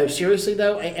what, though, seriously,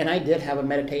 though, and I did have a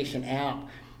meditation app.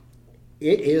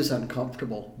 It is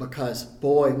uncomfortable because,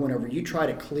 boy, whenever you try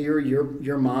to clear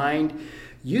your mind,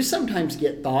 you sometimes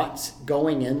get thoughts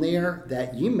going in there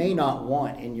that you may not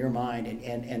want in your mind.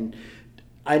 And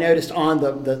I noticed on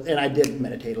the and I did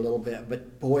meditate a little bit,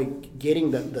 but boy,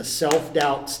 getting the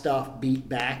self-doubt stuff beat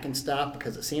back and stuff,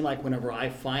 because it seemed like whenever I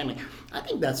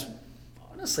think that's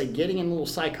honestly getting in a little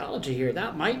psychology here.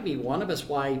 That might be one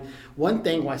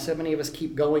thing why so many of us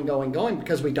keep going,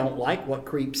 because we don't like what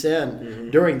creeps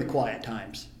in during the quiet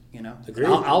times. Agreed.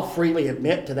 I'll freely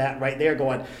admit to that right there,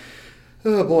 going,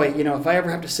 oh boy, if I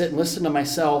ever have to sit and listen to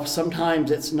myself,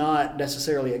 sometimes it's not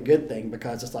necessarily a good thing,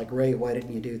 because it's like, Ray, why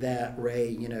didn't you do that? Ray,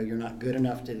 you're not good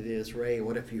enough to do this. Ray,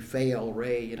 what if you fail?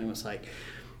 Ray, it's like,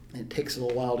 it takes a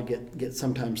little while to get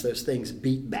sometimes those things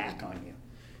beat back on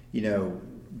you.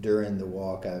 During the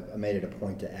walk, I made it a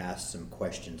point to ask some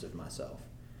questions of myself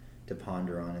to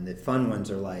ponder on. And the fun ones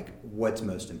are like, what's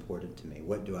most important to me?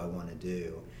 What do I want to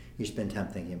do? You spend time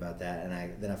thinking about that.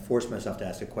 And then I forced myself to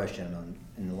ask a question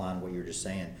in the line of what you were just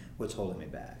saying, what's holding me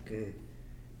back?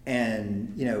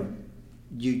 And,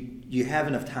 you have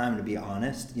enough time to be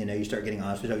honest. You start getting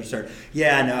honest with yourself.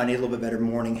 I know I need a little bit better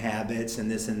morning habits and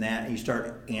this and that. And you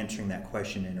start answering that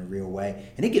question in a real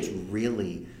way. And it gets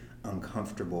really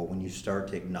uncomfortable when you start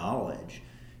to acknowledge,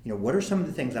 what are some of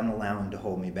the things I'm allowing to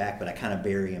hold me back, but I kind of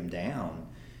bury them down,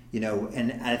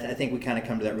 and I think we kind of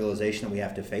come to that realization that we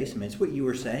have to face them. It's what you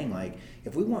were saying, like,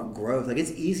 if we want growth, like, it's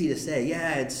easy to say,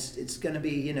 it's going to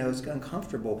be, it's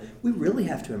uncomfortable. We really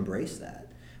have to embrace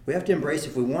that. We have to embrace,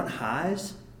 if we want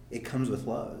highs, it comes with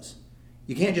lows.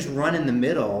 You can't just run in the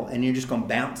middle and you're just going to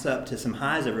bounce up to some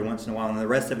highs every once in a while and the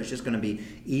rest of it's just going to be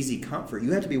easy comfort.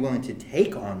 You have to be willing to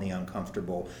take on the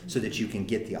uncomfortable so that you can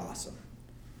get the awesome.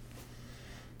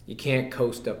 You can't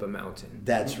coast up a mountain.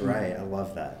 That's right. I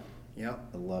love that. Yep.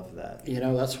 I love that.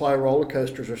 That's why roller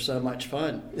coasters are so much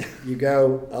fun. You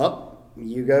go up,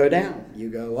 you go down. You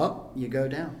go up, you go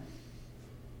down.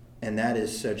 And that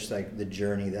is such like the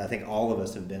journey that I think all of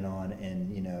us have been on,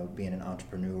 and being an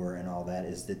entrepreneur and all that,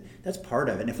 is that's part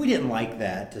of it. And if we didn't like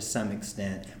that to some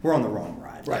extent, we're on the wrong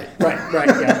ride. Right.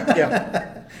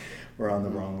 Yeah. We're on the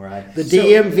wrong ride. The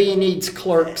DMV needs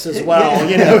clerks as well,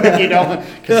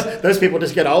 because those people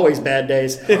just get always bad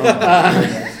days.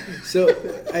 So,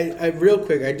 I real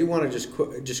quick, I do want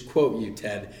to just quote you,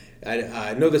 Ted.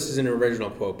 I know this is an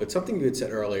original quote, but something you had said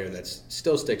earlier that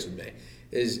still sticks with me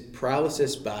is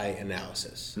paralysis by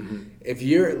analysis. Mm-hmm. If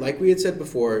you're, like we had said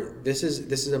before, this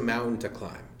is a mountain to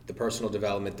climb. The personal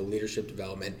development, the leadership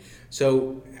development.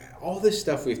 So all this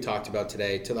stuff we've talked about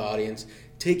today to the audience,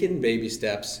 take it in baby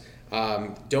steps.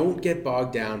 Don't get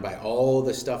bogged down by all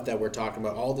the stuff that we're talking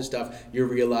about, all the stuff you're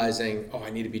realizing,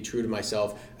 I need to be true to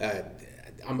myself.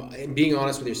 And being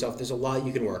honest with yourself, there's a lot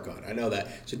you can work on. I know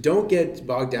that. So don't get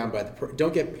bogged down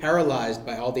don't get paralyzed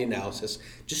by all the analysis.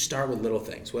 Just start with little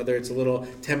things, whether it's a little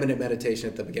 10-minute meditation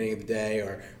at the beginning of the day,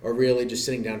 or really just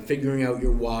sitting down, figuring out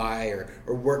your why,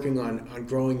 or working on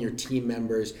growing your team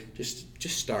members.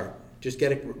 Just start. Just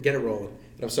get it rolling.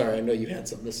 I'm sorry, I know you had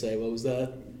something to say. What was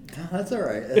that? No, that's all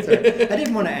right. That's all right. I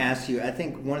did want to ask you, I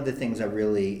think one of the things I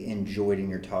really enjoyed in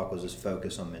your talk was this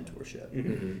focus on mentorship.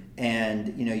 Mm-hmm.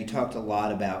 And, you know, you talked a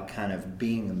lot about kind of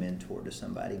being a mentor to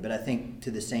somebody, but I think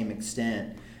to the same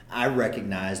extent, I've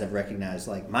recognized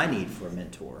like my need for a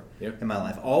mentor in my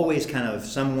life. Always kind of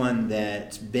someone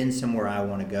that's been somewhere I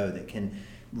want to go, that can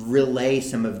relay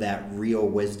some of that real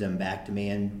wisdom back to me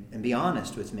and be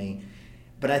honest with me.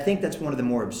 But I think that's one of the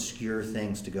more obscure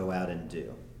things to go out and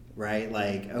do, right?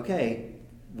 Like, okay,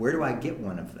 where do I get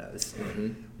one of those?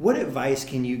 Mm-hmm. What advice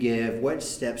can you give? What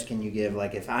steps can you give?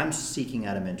 Like, if I'm seeking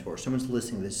out a mentor, someone's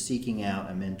listening to this, seeking out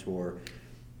a mentor,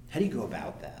 how do you go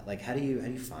about that? Like, how do you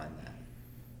find that?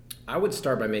 I would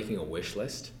start by making a wish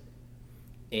list.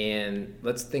 And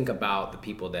let's think about the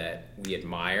people that we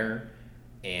admire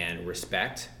and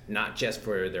respect, not just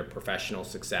for their professional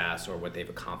success or what they've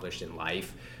accomplished in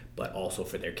life, but also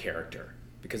for their character,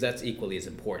 because that's equally as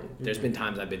important. Mm-hmm. There's been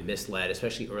times I've been misled,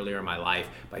 especially earlier in my life,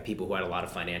 by people who had a lot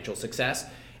of financial success,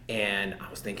 and I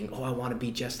was thinking, I want to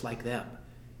be just like them.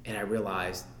 And I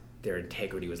realized their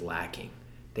integrity was lacking.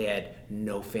 They had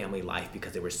no family life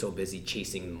because they were so busy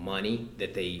chasing money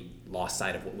that they lost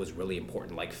sight of what was really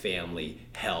important, like family,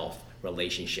 health,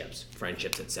 relationships,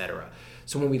 friendships, etc.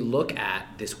 So when we look at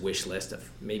this wish list of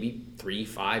maybe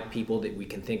 3-5 people that we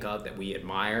can think of that we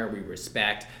admire, we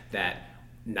respect, that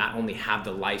not only have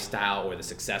the lifestyle or the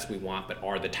success we want, but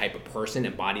are the type of person,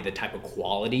 embody the type of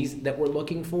qualities that we're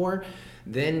looking for,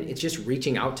 then it's just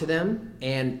reaching out to them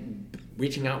and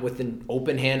reaching out with an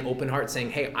open hand, open heart,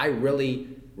 saying, hey, I really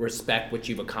respect what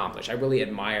you've accomplished. I really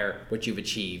admire what you've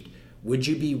achieved. Would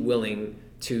you be willing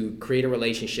to create a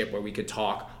relationship where we could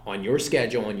talk on your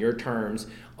schedule, on your terms,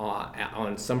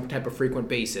 on some type of frequent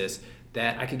basis,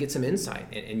 that I could get some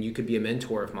insight and you could be a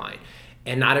mentor of mine?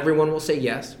 And not everyone will say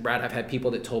yes. Brad, I've had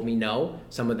people that told me no,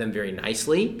 some of them very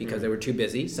nicely because they were too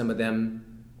busy, some of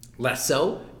them less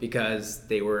so because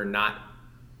they were not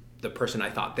the person I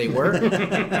thought they were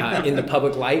in the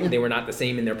public light. They were not the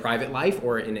same in their private life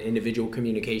or in individual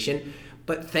communication.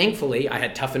 But thankfully, I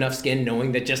had tough enough skin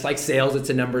knowing that just like sales,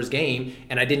 it's a numbers game,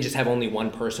 and I didn't just have only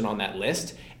one person on that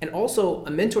list. And also,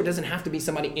 a mentor doesn't have to be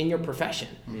somebody in your profession.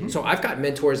 Mm-hmm. So I've got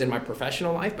mentors in my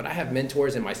professional life, but I have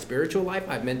mentors in my spiritual life.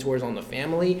 I have mentors on the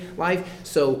family life.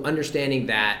 So understanding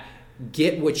that,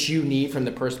 get what you need from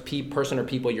the person or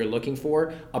people you're looking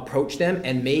for, approach them,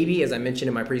 and maybe, as I mentioned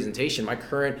in my presentation, my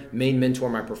current main mentor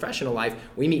in my professional life,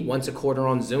 we meet once a quarter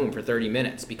on Zoom for 30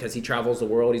 minutes because he travels the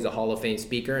world, he's a Hall of Fame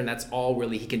speaker, and that's all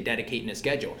really he can dedicate in his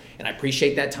schedule. And I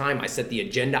appreciate that time. I set the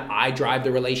agenda, I drive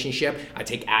the relationship, I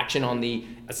take action on the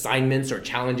assignments or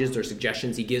challenges or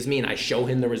suggestions he gives me, and I show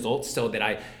him the results so that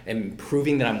I am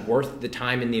proving that I'm worth the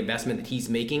time and the investment that he's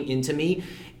making into me.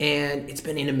 And it's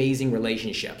been an amazing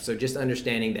relationship. So just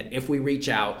understanding that if we reach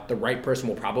out, the right person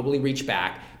will probably reach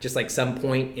back. Just like some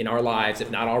point in our lives, if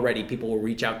not already, people will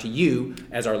reach out to you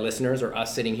as our listeners or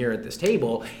us sitting here at this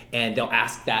table, and they'll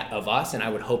ask that of us. And I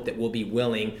would hope that we'll be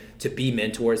willing to be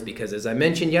mentors, because as I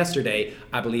mentioned yesterday,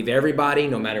 I believe everybody,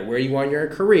 no matter where you are in your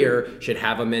career, should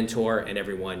have a mentor, and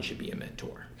everyone should be a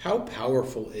mentor. How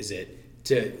powerful is it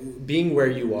to being where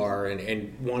you are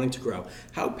and wanting to grow?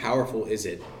 How powerful is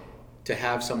it to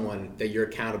have someone that you're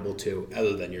accountable to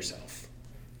other than yourself?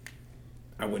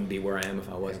 I wouldn't be where I am if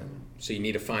I wasn't. So you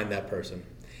need to find that person.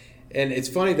 And it's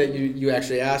funny that you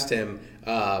actually asked him,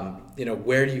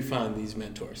 where do you find these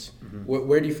mentors? Mm-hmm.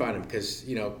 Where do you find them? Because,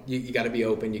 you got to be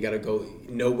open. You got to go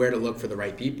know where to look for the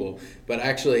right people. But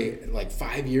actually, like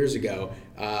 5 years ago,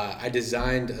 I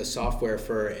designed a software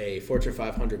for a Fortune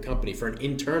 500 company for an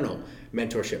internal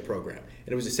mentorship program.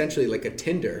 And it was essentially like a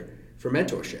Tinder for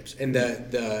mentorships. And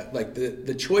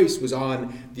the choice was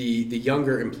on the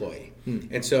younger employee.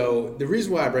 And so the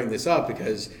reason why I bring this up,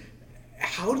 because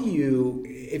how do you,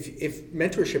 if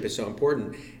mentorship is so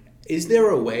important, is there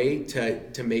a way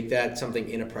to make that something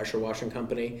in a pressure washing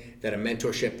company, that a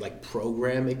mentorship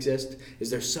program exists? Is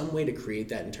there some way to create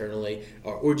that internally,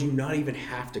 or do you not even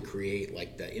have to create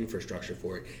the infrastructure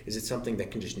for it? Is it something that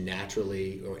can just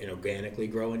naturally or organically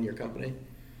grow in your company?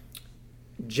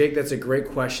 Jake, that's a great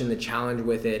question. The challenge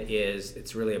with it is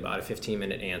it's really about a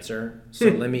 15-minute answer. So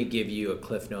let me give you a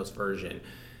Cliff Notes version.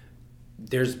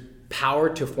 There's power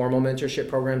to formal mentorship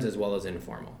programs as well as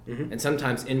informal. Mm-hmm. And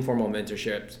sometimes informal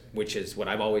mentorships, which is what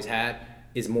I've always had,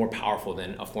 is more powerful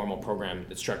than a formal program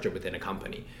that's structured within a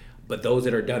company. But those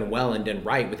that are done well and done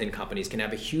right within companies can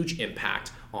have a huge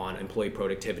impact on employee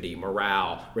productivity,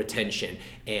 morale, retention,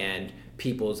 and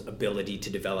people's ability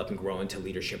to develop and grow into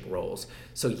leadership roles.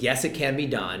 So yes, it can be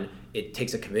done. It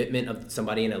takes a commitment of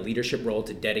somebody in a leadership role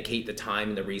to dedicate the time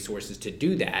and the resources to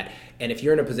do that. And if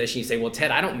you're in a position, you say, well,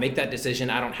 Ted, I don't make that decision.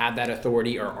 I don't have that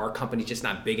authority, or our company's just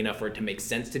not big enough for it to make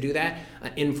sense to do that.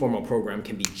 An informal program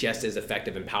can be just as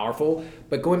effective and powerful.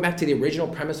 But going back to the original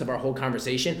premise of our whole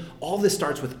conversation, all this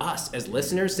starts with us as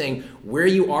listeners saying, where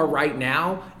you are right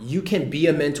now, you can be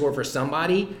a mentor for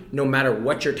somebody, no matter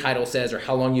what your title says or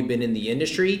how long you've been in the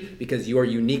industry, because you are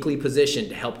uniquely positioned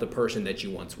to help the person that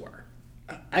you once were.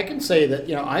 I can say that,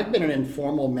 I've been an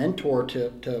informal mentor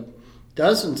to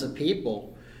dozens of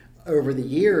people over the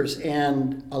years,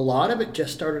 and a lot of it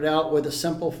just started out with a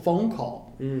simple phone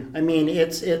call. I mean,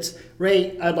 it's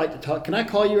Ray, I'd like to talk. Can I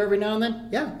call you every now and then?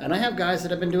 Yeah. And I have guys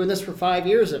that have been doing this for 5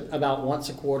 years. About once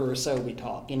a quarter or so we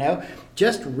talk.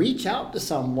 Just reach out to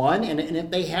someone, and if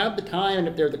they have the time and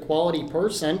if they're the quality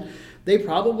person, they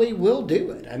probably will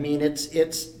do it. I mean,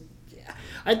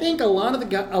 I think a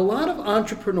lot of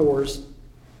entrepreneurs,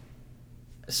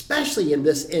 especially in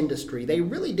this industry, they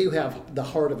really do have the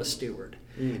heart of a steward.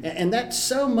 And that's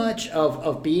so much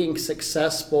of being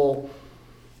successful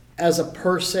as a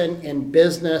person in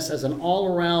business, as an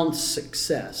all-around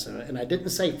success. And I didn't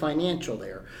say financial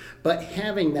there, but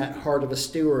having that heart of a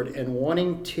steward and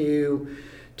wanting to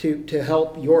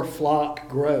help your flock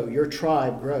grow, your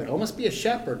tribe grow. To almost be a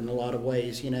shepherd in a lot of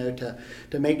ways,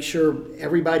 to make sure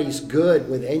everybody's good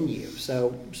within you.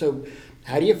 So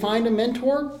how do you find a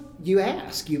mentor? You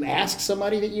ask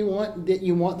somebody that you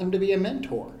want them to be a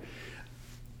mentor.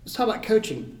 Let's talk about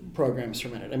coaching programs for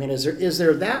a minute. I mean, is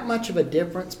there that much of a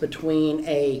difference between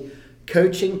a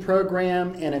coaching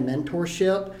program and a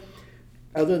mentorship,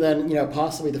 other than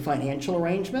possibly the financial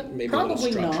arrangement? Maybe probably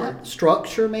a little structure. Not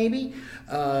structure, maybe.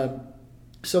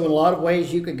 So in a lot of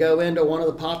ways, you could go into one of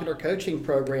the popular coaching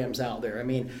programs out there. I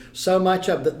mean, so much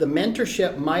of the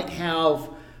mentorship might have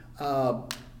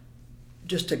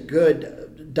just a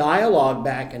good dialogue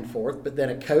back and forth, but then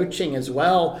a coaching as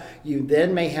well, you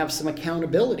then may have some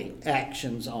accountability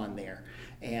actions on there.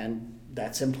 And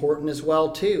that's important as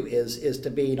well too, is to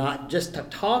be not just to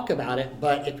talk about it,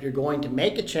 but if you're going to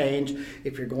make a change,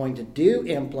 if you're going to do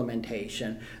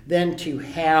implementation, then to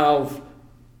have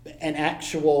an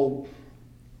actual,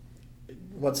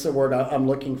 what's the word I'm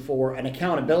looking for, an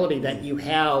accountability that you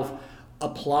have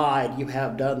applied, you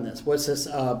have done this. What's this,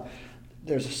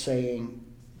 there's a saying,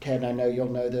 Ted, I know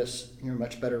you'll know this, you're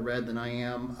much better read than I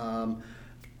am,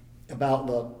 about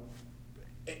the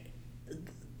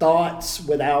thoughts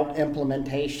without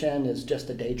implementation is just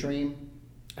a daydream.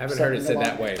 I haven't heard it said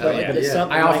that way. But yeah.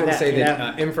 I often say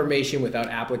that information without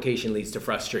application leads to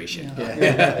frustration.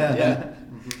 Yeah.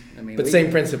 I mean, but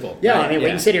same principle. Yeah, right? I mean, we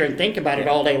can sit here and think about it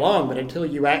all day long, but until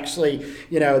you actually,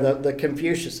 the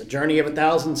Confucius, the journey of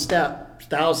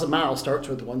 1,000 miles starts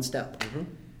with one step. Mm-hmm.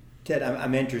 Ted,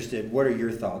 I'm interested. What are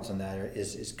your thoughts on that?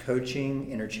 Is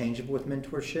coaching interchangeable with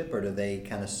mentorship, or do they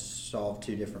kind of solve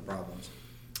two different problems?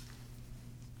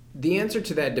 The answer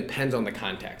to that depends on the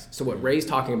context. So what Ray's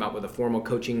talking about with a formal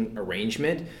coaching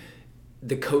arrangement,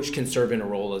 the coach can serve in a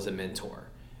role as a mentor.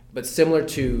 But similar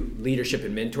to leadership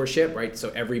and mentorship, right? So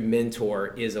every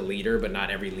mentor is a leader, but not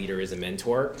every leader is a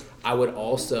mentor. I would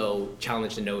also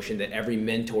challenge the notion that every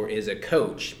mentor is a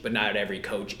coach, but not every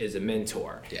coach is a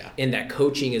mentor. Yeah. And that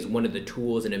coaching is one of the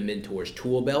tools in a mentor's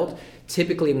tool belt.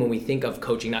 Typically, when we think of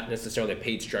coaching, not necessarily a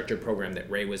paid structured program that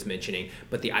Ray was mentioning,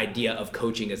 but the idea of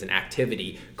coaching as an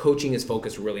activity, coaching is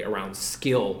focused really around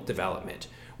skill development.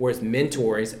 Whereas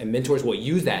mentors will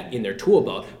use that in their tool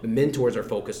belt, but mentors are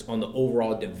focused on the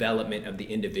overall development of the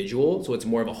individual. So it's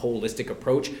more of a holistic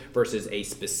approach versus a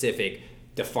specific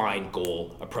defined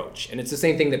goal approach. And it's the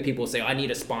same thing that people say, I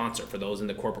need a sponsor. For those in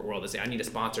the corporate world, they say, I need a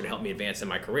sponsor to help me advance in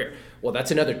my career. Well,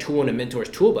 that's another tool in a mentor's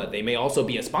tool belt. They may also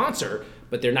be a sponsor,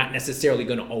 but they're not necessarily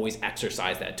going to always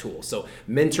exercise that tool. So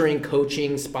mentoring,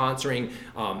 coaching, sponsoring,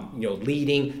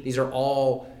 leading, these are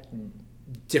all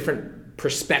different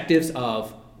perspectives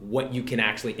of what you can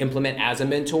actually implement as a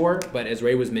mentor. But as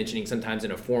Ray was mentioning, sometimes in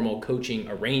a formal coaching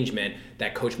arrangement,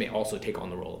 that coach may also take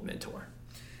on the role of mentor.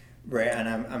 Ray, and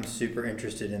I'm super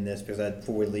interested in this because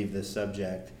before we leave this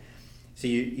subject, so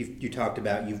you talked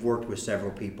about you've worked with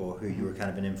several people who you were kind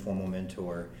of an informal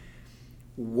mentor.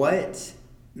 What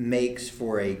makes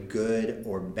for a good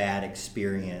or bad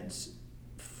experience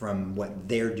from what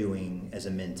they're doing as a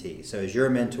mentee? So as you're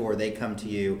a mentor, they come to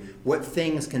you. What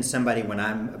things can somebody, when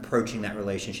I'm approaching that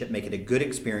relationship, make it a good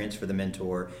experience for the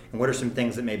mentor? And what are some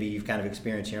things that maybe you've kind of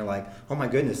experienced and you're like, oh my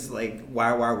goodness, like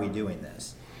why are we doing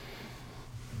this?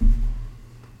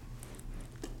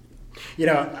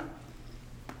 I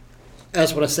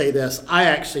just want to say this. I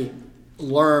actually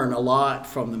learn a lot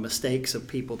from the mistakes of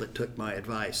people that took my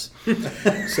advice.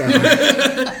 So.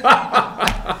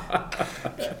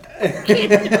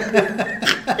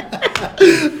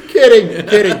 Kidding.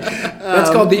 That's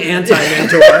called the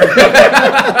anti-mentor.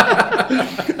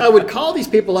 I would call these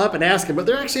people up and ask them, but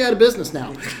they're actually out of business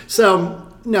now. So,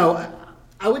 no,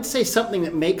 I would say something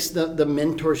that makes the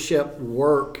mentorship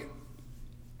work,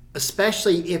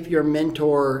 especially if your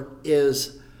mentor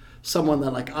is someone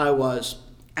that, like I was,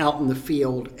 out in the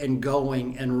field and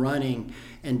going and running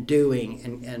and doing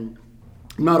and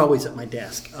not always at my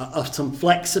desk, of some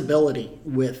flexibility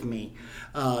with me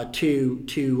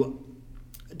to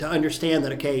understand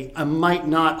that, okay, I might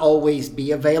not always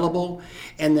be available,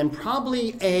 and then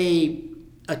probably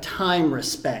a time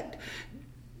respect.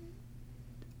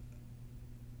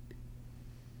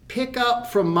 Pick up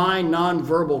from my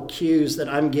nonverbal cues that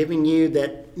I'm giving you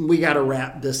that we got to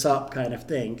wrap this up kind of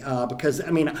thing. Because, I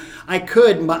mean, I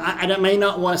could, but I may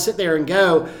not want to sit there and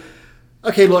go,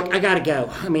 okay, look, I got to go.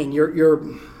 I mean,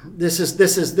 this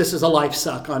is a life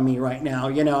suck on me right now.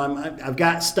 You know, I've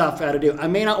got stuff I got to do. I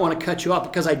may not want to cut you off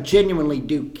because I genuinely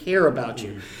do care about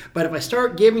you. But if I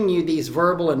start giving you these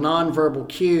verbal and nonverbal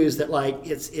cues that, like,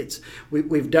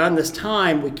 we've done this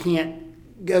time, we can't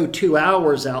go 2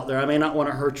 hours out there. I may not want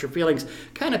to hurt your feelings.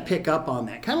 Kind of pick up on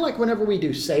that. Kind of like whenever we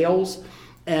do sales,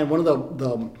 and one of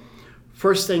the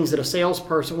first things that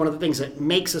one of the things that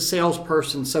makes a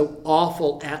salesperson so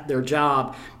awful at their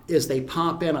job is they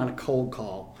pop in on a cold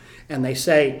call and they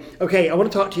say, okay, I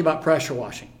want to talk to you about pressure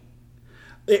washing.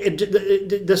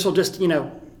 This will just,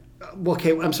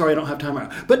 okay, I'm sorry, I don't have time right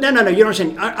now. But no, you don't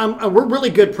understand. We're really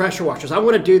good pressure washers. I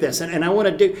want to do this, and I want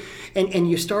to do, and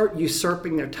you start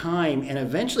usurping their time, and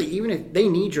eventually, even if they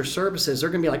need your services,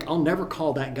 they're going to be like, I'll never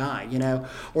call that guy,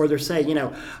 or they're saying,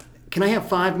 can I have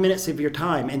 5 minutes of your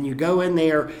time? And you go in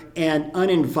there and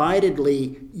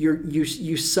uninvitedly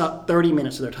you suck 30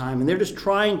 minutes of their time, and they're just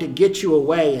trying to get you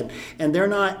away, and they're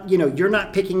not, you're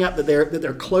not picking up that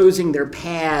they're closing their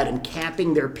pad and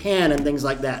capping their pen and things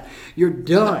like that. You're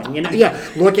done,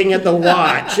 looking at the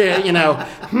watch,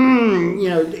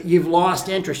 you've lost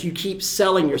interest. You keep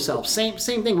selling yourself. Same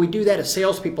thing. We do that as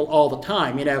salespeople all the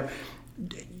time,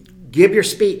 Give your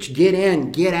speech, get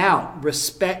in, get out,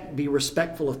 be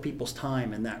respectful of people's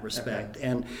time in that respect.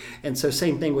 Okay. And so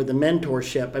same thing with the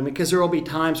mentorship. I mean, because there will be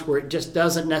times where it just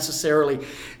doesn't necessarily,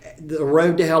 the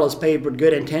road to hell is paved with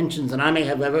good intentions, and I may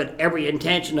have every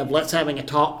intention of let's having a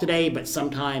talk today, but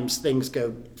sometimes things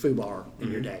go foobar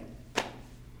in your day.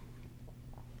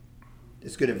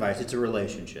 It's good advice. It's a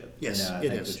relationship. Yes, I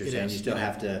think what you're saying. You still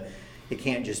have to. It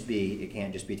can't just be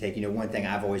taken. One thing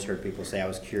I've always heard people say, I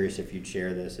was curious if you'd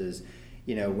share this, is,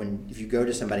 if you go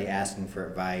to somebody asking for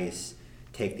advice,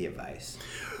 take the advice.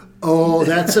 Oh,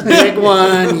 that's a big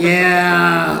one.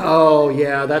 Yeah. Oh,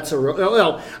 yeah. That's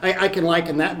I can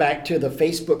liken that back to the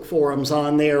Facebook forums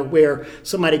on there where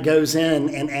somebody goes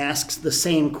in and asks the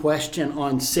same question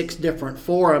on 6 different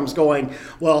forums going,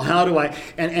 well, how do I,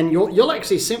 and you'll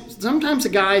actually, sometimes the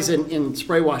guys in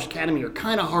Spray Wash Academy are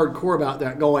kind of hardcore about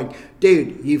that going,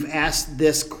 dude, you've asked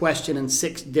this question in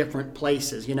 6 different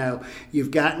places.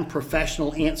 You've gotten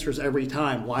professional answers every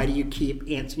time. Why do you keep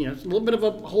answering? It's a little bit of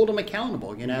a hold them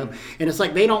accountable, And it's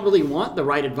like they don't really want the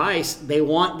right advice. They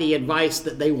want the advice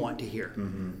that they want to hear.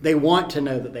 Mm-hmm. They want to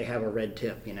know that they have a red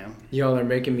tip, Y'all are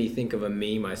making me think of a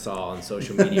meme I saw on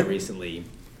social media recently.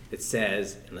 It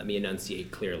says, and let me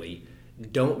enunciate clearly,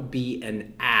 don't be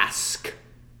an ask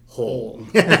hole,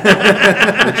 which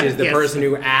is the person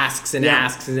who asks and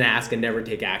asks and asks and never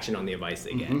take action on the advice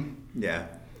they get. Mm-hmm. Yeah,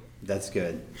 that's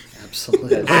good.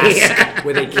 Absolutely. Ask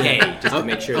with a K, just to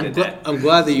make sure I'm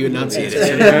glad that you enunciated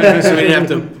it, so we didn't have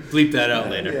to bleep that out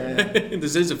later. Yeah.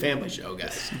 This is a family show,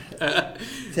 guys.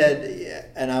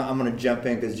 Ted, and I'm going to jump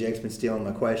in because Jake's been stealing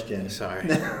my question. Sorry.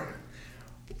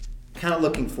 Kind of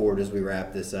looking forward as we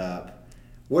wrap this up.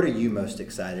 What are you most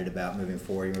excited about moving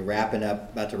forward? We're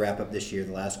about to wrap up this year,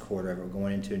 the last quarter of it. We're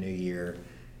going into a new year.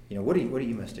 What are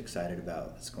you most excited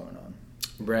about that's going on?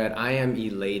 Brad, I am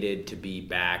elated to be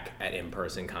back at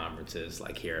in-person conferences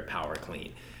like here at Power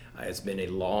Clean. It's been a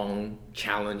long,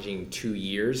 challenging 2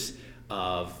 years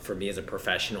for me as a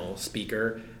professional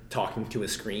speaker, talking to a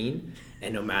screen.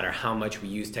 And no matter how much we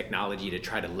use technology to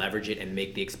try to leverage it and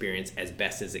make the experience as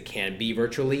best as it can be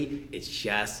virtually, it's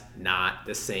just not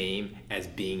the same as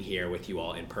being here with you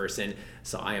all in person.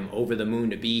 So I am over the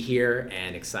moon to be here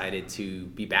and excited to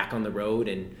be back on the road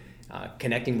and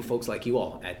connecting with folks like you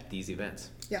all at these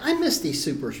events. Yeah, I miss these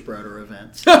super spreader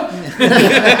events.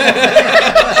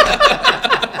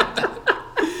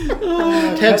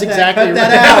 Ted's exactly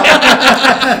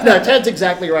right. No, Ted's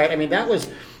exactly right. I mean, that was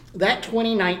that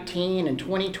 2019 and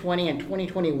 2020 and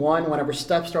 2021, whenever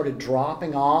stuff started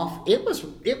dropping off, it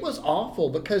was awful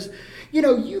because,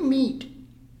 you meet.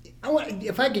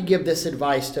 If I could give this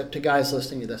advice to guys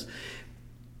listening to this,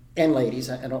 and ladies,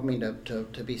 I don't mean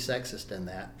to be sexist in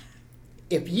that.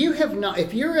 If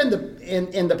you're in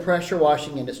the pressure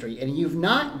washing industry and you've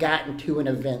not gotten to an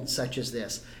event such as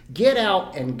this, get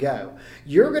out and go.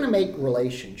 You're going to make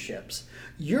relationships.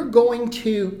 You're going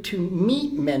to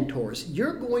meet mentors.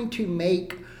 You're going to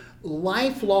make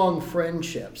lifelong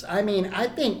friendships. I mean, I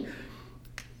think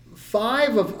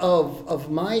 5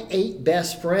 of my 8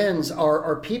 best friends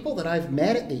are people that I've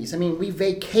met at these. I mean, we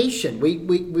vacation.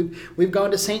 We've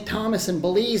gone to St. Thomas and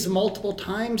Belize multiple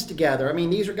times together. I mean,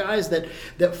 these are guys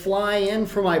that fly in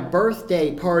for my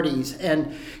birthday parties,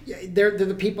 and they're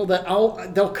the people that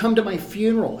they'll come to my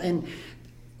funeral. And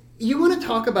you want to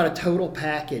talk about a total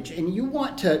package, and you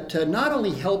want to not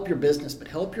only help your business but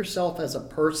help yourself as a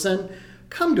person.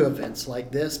 Come to events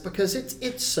like this because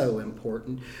it's so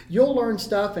important. You'll learn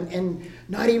stuff and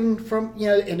not even from,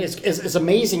 and it's as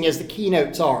amazing as the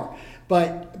keynotes are,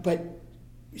 but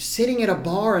sitting at a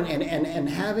bar and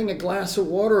having a glass of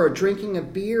water or drinking a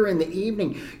beer in the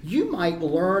evening, you might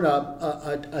learn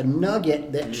a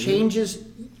nugget that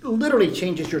literally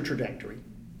changes your trajectory.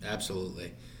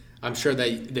 Absolutely. I'm sure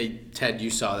that Ted,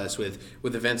 you saw this with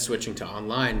events switching to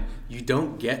online. You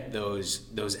don't get those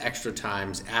extra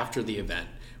times after the event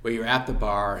where you're at the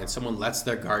bar and someone lets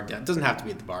their guard down. It doesn't have to be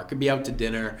at the bar. It could be out to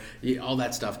dinner, all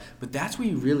that stuff. But that's where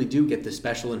you really do get the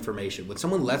special information. When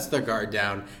someone lets their guard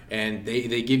down and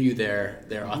they give you their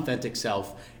authentic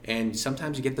self, and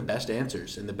sometimes you get the best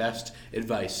answers and the best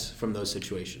advice from those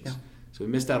situations. Yeah. So we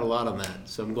missed out a lot on that.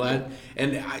 So I'm glad.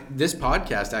 And this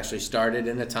podcast actually started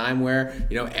in a time where,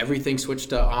 everything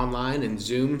switched to online and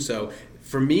Zoom. So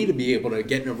for me to be able to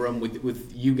get in a room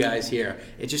with you guys here,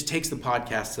 it just takes the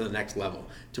podcast to the next level.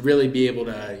 To really be able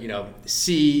to,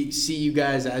 see you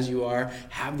guys as you are,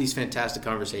 have these fantastic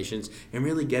conversations, and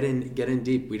really get in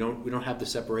deep. We don't have the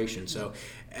separation. So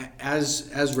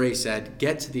as Ray said,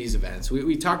 get to these events.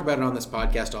 We talk about it on this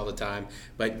podcast all the time,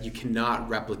 but you cannot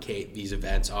replicate these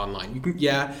events online. You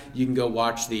can go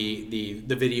watch the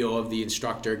video of the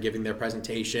instructor giving their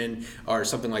presentation or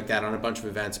something like that on a bunch of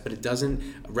events, but it doesn't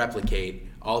replicate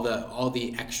all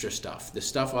the extra stuff, the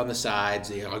stuff on the sides,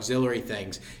 the auxiliary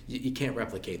things. You can't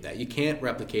replicate that. You can't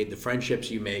replicate the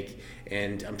friendships you make,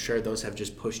 and I'm sure those have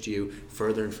just pushed you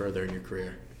further and further in your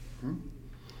career. Mm-hmm.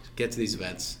 Get to these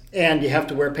events. And you have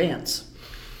to wear pants.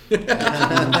 Yep.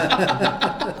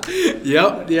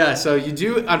 Yeah. So you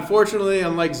do, unfortunately,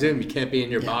 unlike Zoom, you can't be in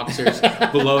your boxers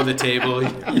below the table.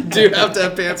 You do have to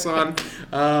have pants on.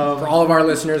 For all of our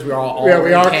listeners, we are all we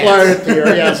are clothed here.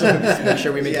 Yes. Make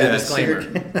sure we make the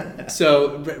disclaimer.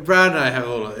 So Brad and I have a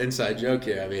little inside joke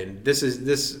here. I mean, this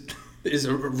is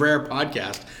a rare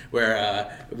podcast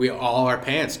where we all are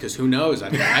pants, because who knows? I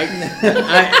mean,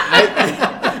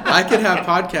 I could have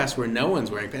podcasts where no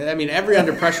one's wearing pants. I mean, every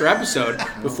Under Pressure episode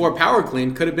before Power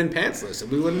Clean could have been pantsless,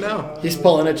 and we wouldn't know. He's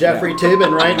pulling a Jeffrey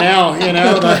Tubin right now,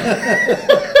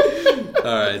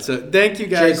 All right, so thank you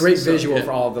guys. Great visual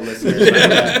for all of the listeners.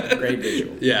 Great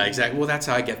visual. Yeah, exactly. Well, that's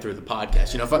how I get through the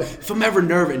podcast. If I'm ever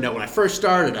nervous, when I first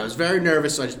started, I was very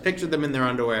nervous, so I just pictured them in their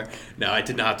underwear. No, I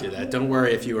did not do that. Don't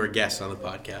worry if you were a guest on the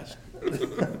podcast.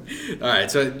 All right,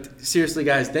 so seriously,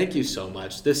 guys, thank you so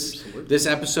much. This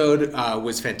episode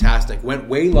was fantastic. Went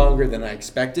way longer than I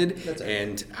expected,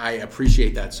 and I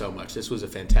appreciate that so much. This was a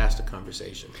fantastic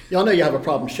conversation. Y'all know you have a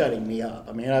problem shutting me up.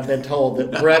 I mean, I've been told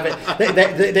that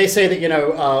they say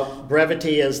that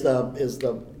brevity is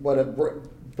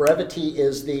brevity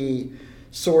is the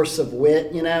source of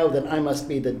wit. Then I must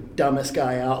be the dumbest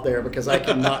guy out there, because I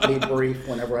cannot be brief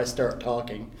whenever I start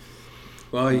talking.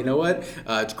 Well, you know what?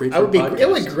 It's great for a podcast. It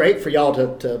would be great for y'all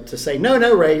to say,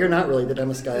 no, Ray, you're not really the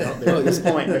dumbest guy out there at this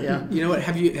point. But yeah. You know what?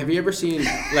 Have you ever seen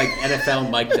like NFL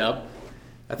mic'd up?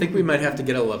 I think we might have to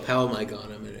get a lapel mic on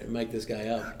him and mic this guy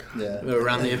up. Yeah,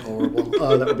 around the horrible.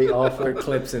 Oh, that would be awful. There are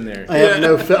clips in there. I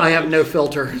have no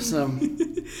filter. So.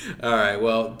 All right.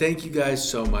 Well, thank you guys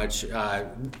so much.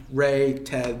 Ray,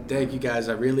 Ted, thank you guys.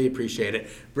 I really appreciate it.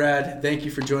 Brad, thank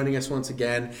you for joining us once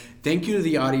again. Thank you to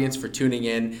the audience for tuning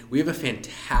in. We have a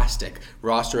fantastic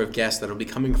roster of guests that will be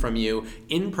coming from you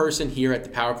in person here at the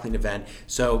Power Clean event.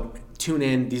 So tune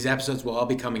in. These episodes will all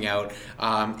be coming out.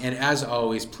 And as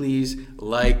always, please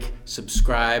like,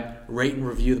 subscribe, rate and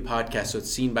review the podcast so it's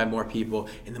seen by more people.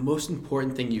 And the most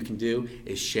important thing you can do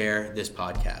is share this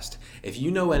podcast. If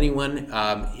you know anyone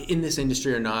in this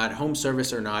industry or not, home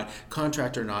service or not,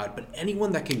 contract or not, but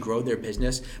anyone that can grow their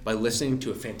business by listening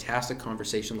to a fantastic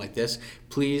conversation like this,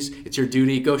 please, it's your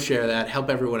duty. Go share that. Help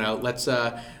everyone out. Let's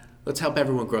let's help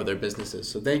everyone grow their businesses.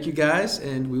 So thank you guys,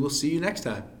 and we will see you next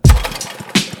time.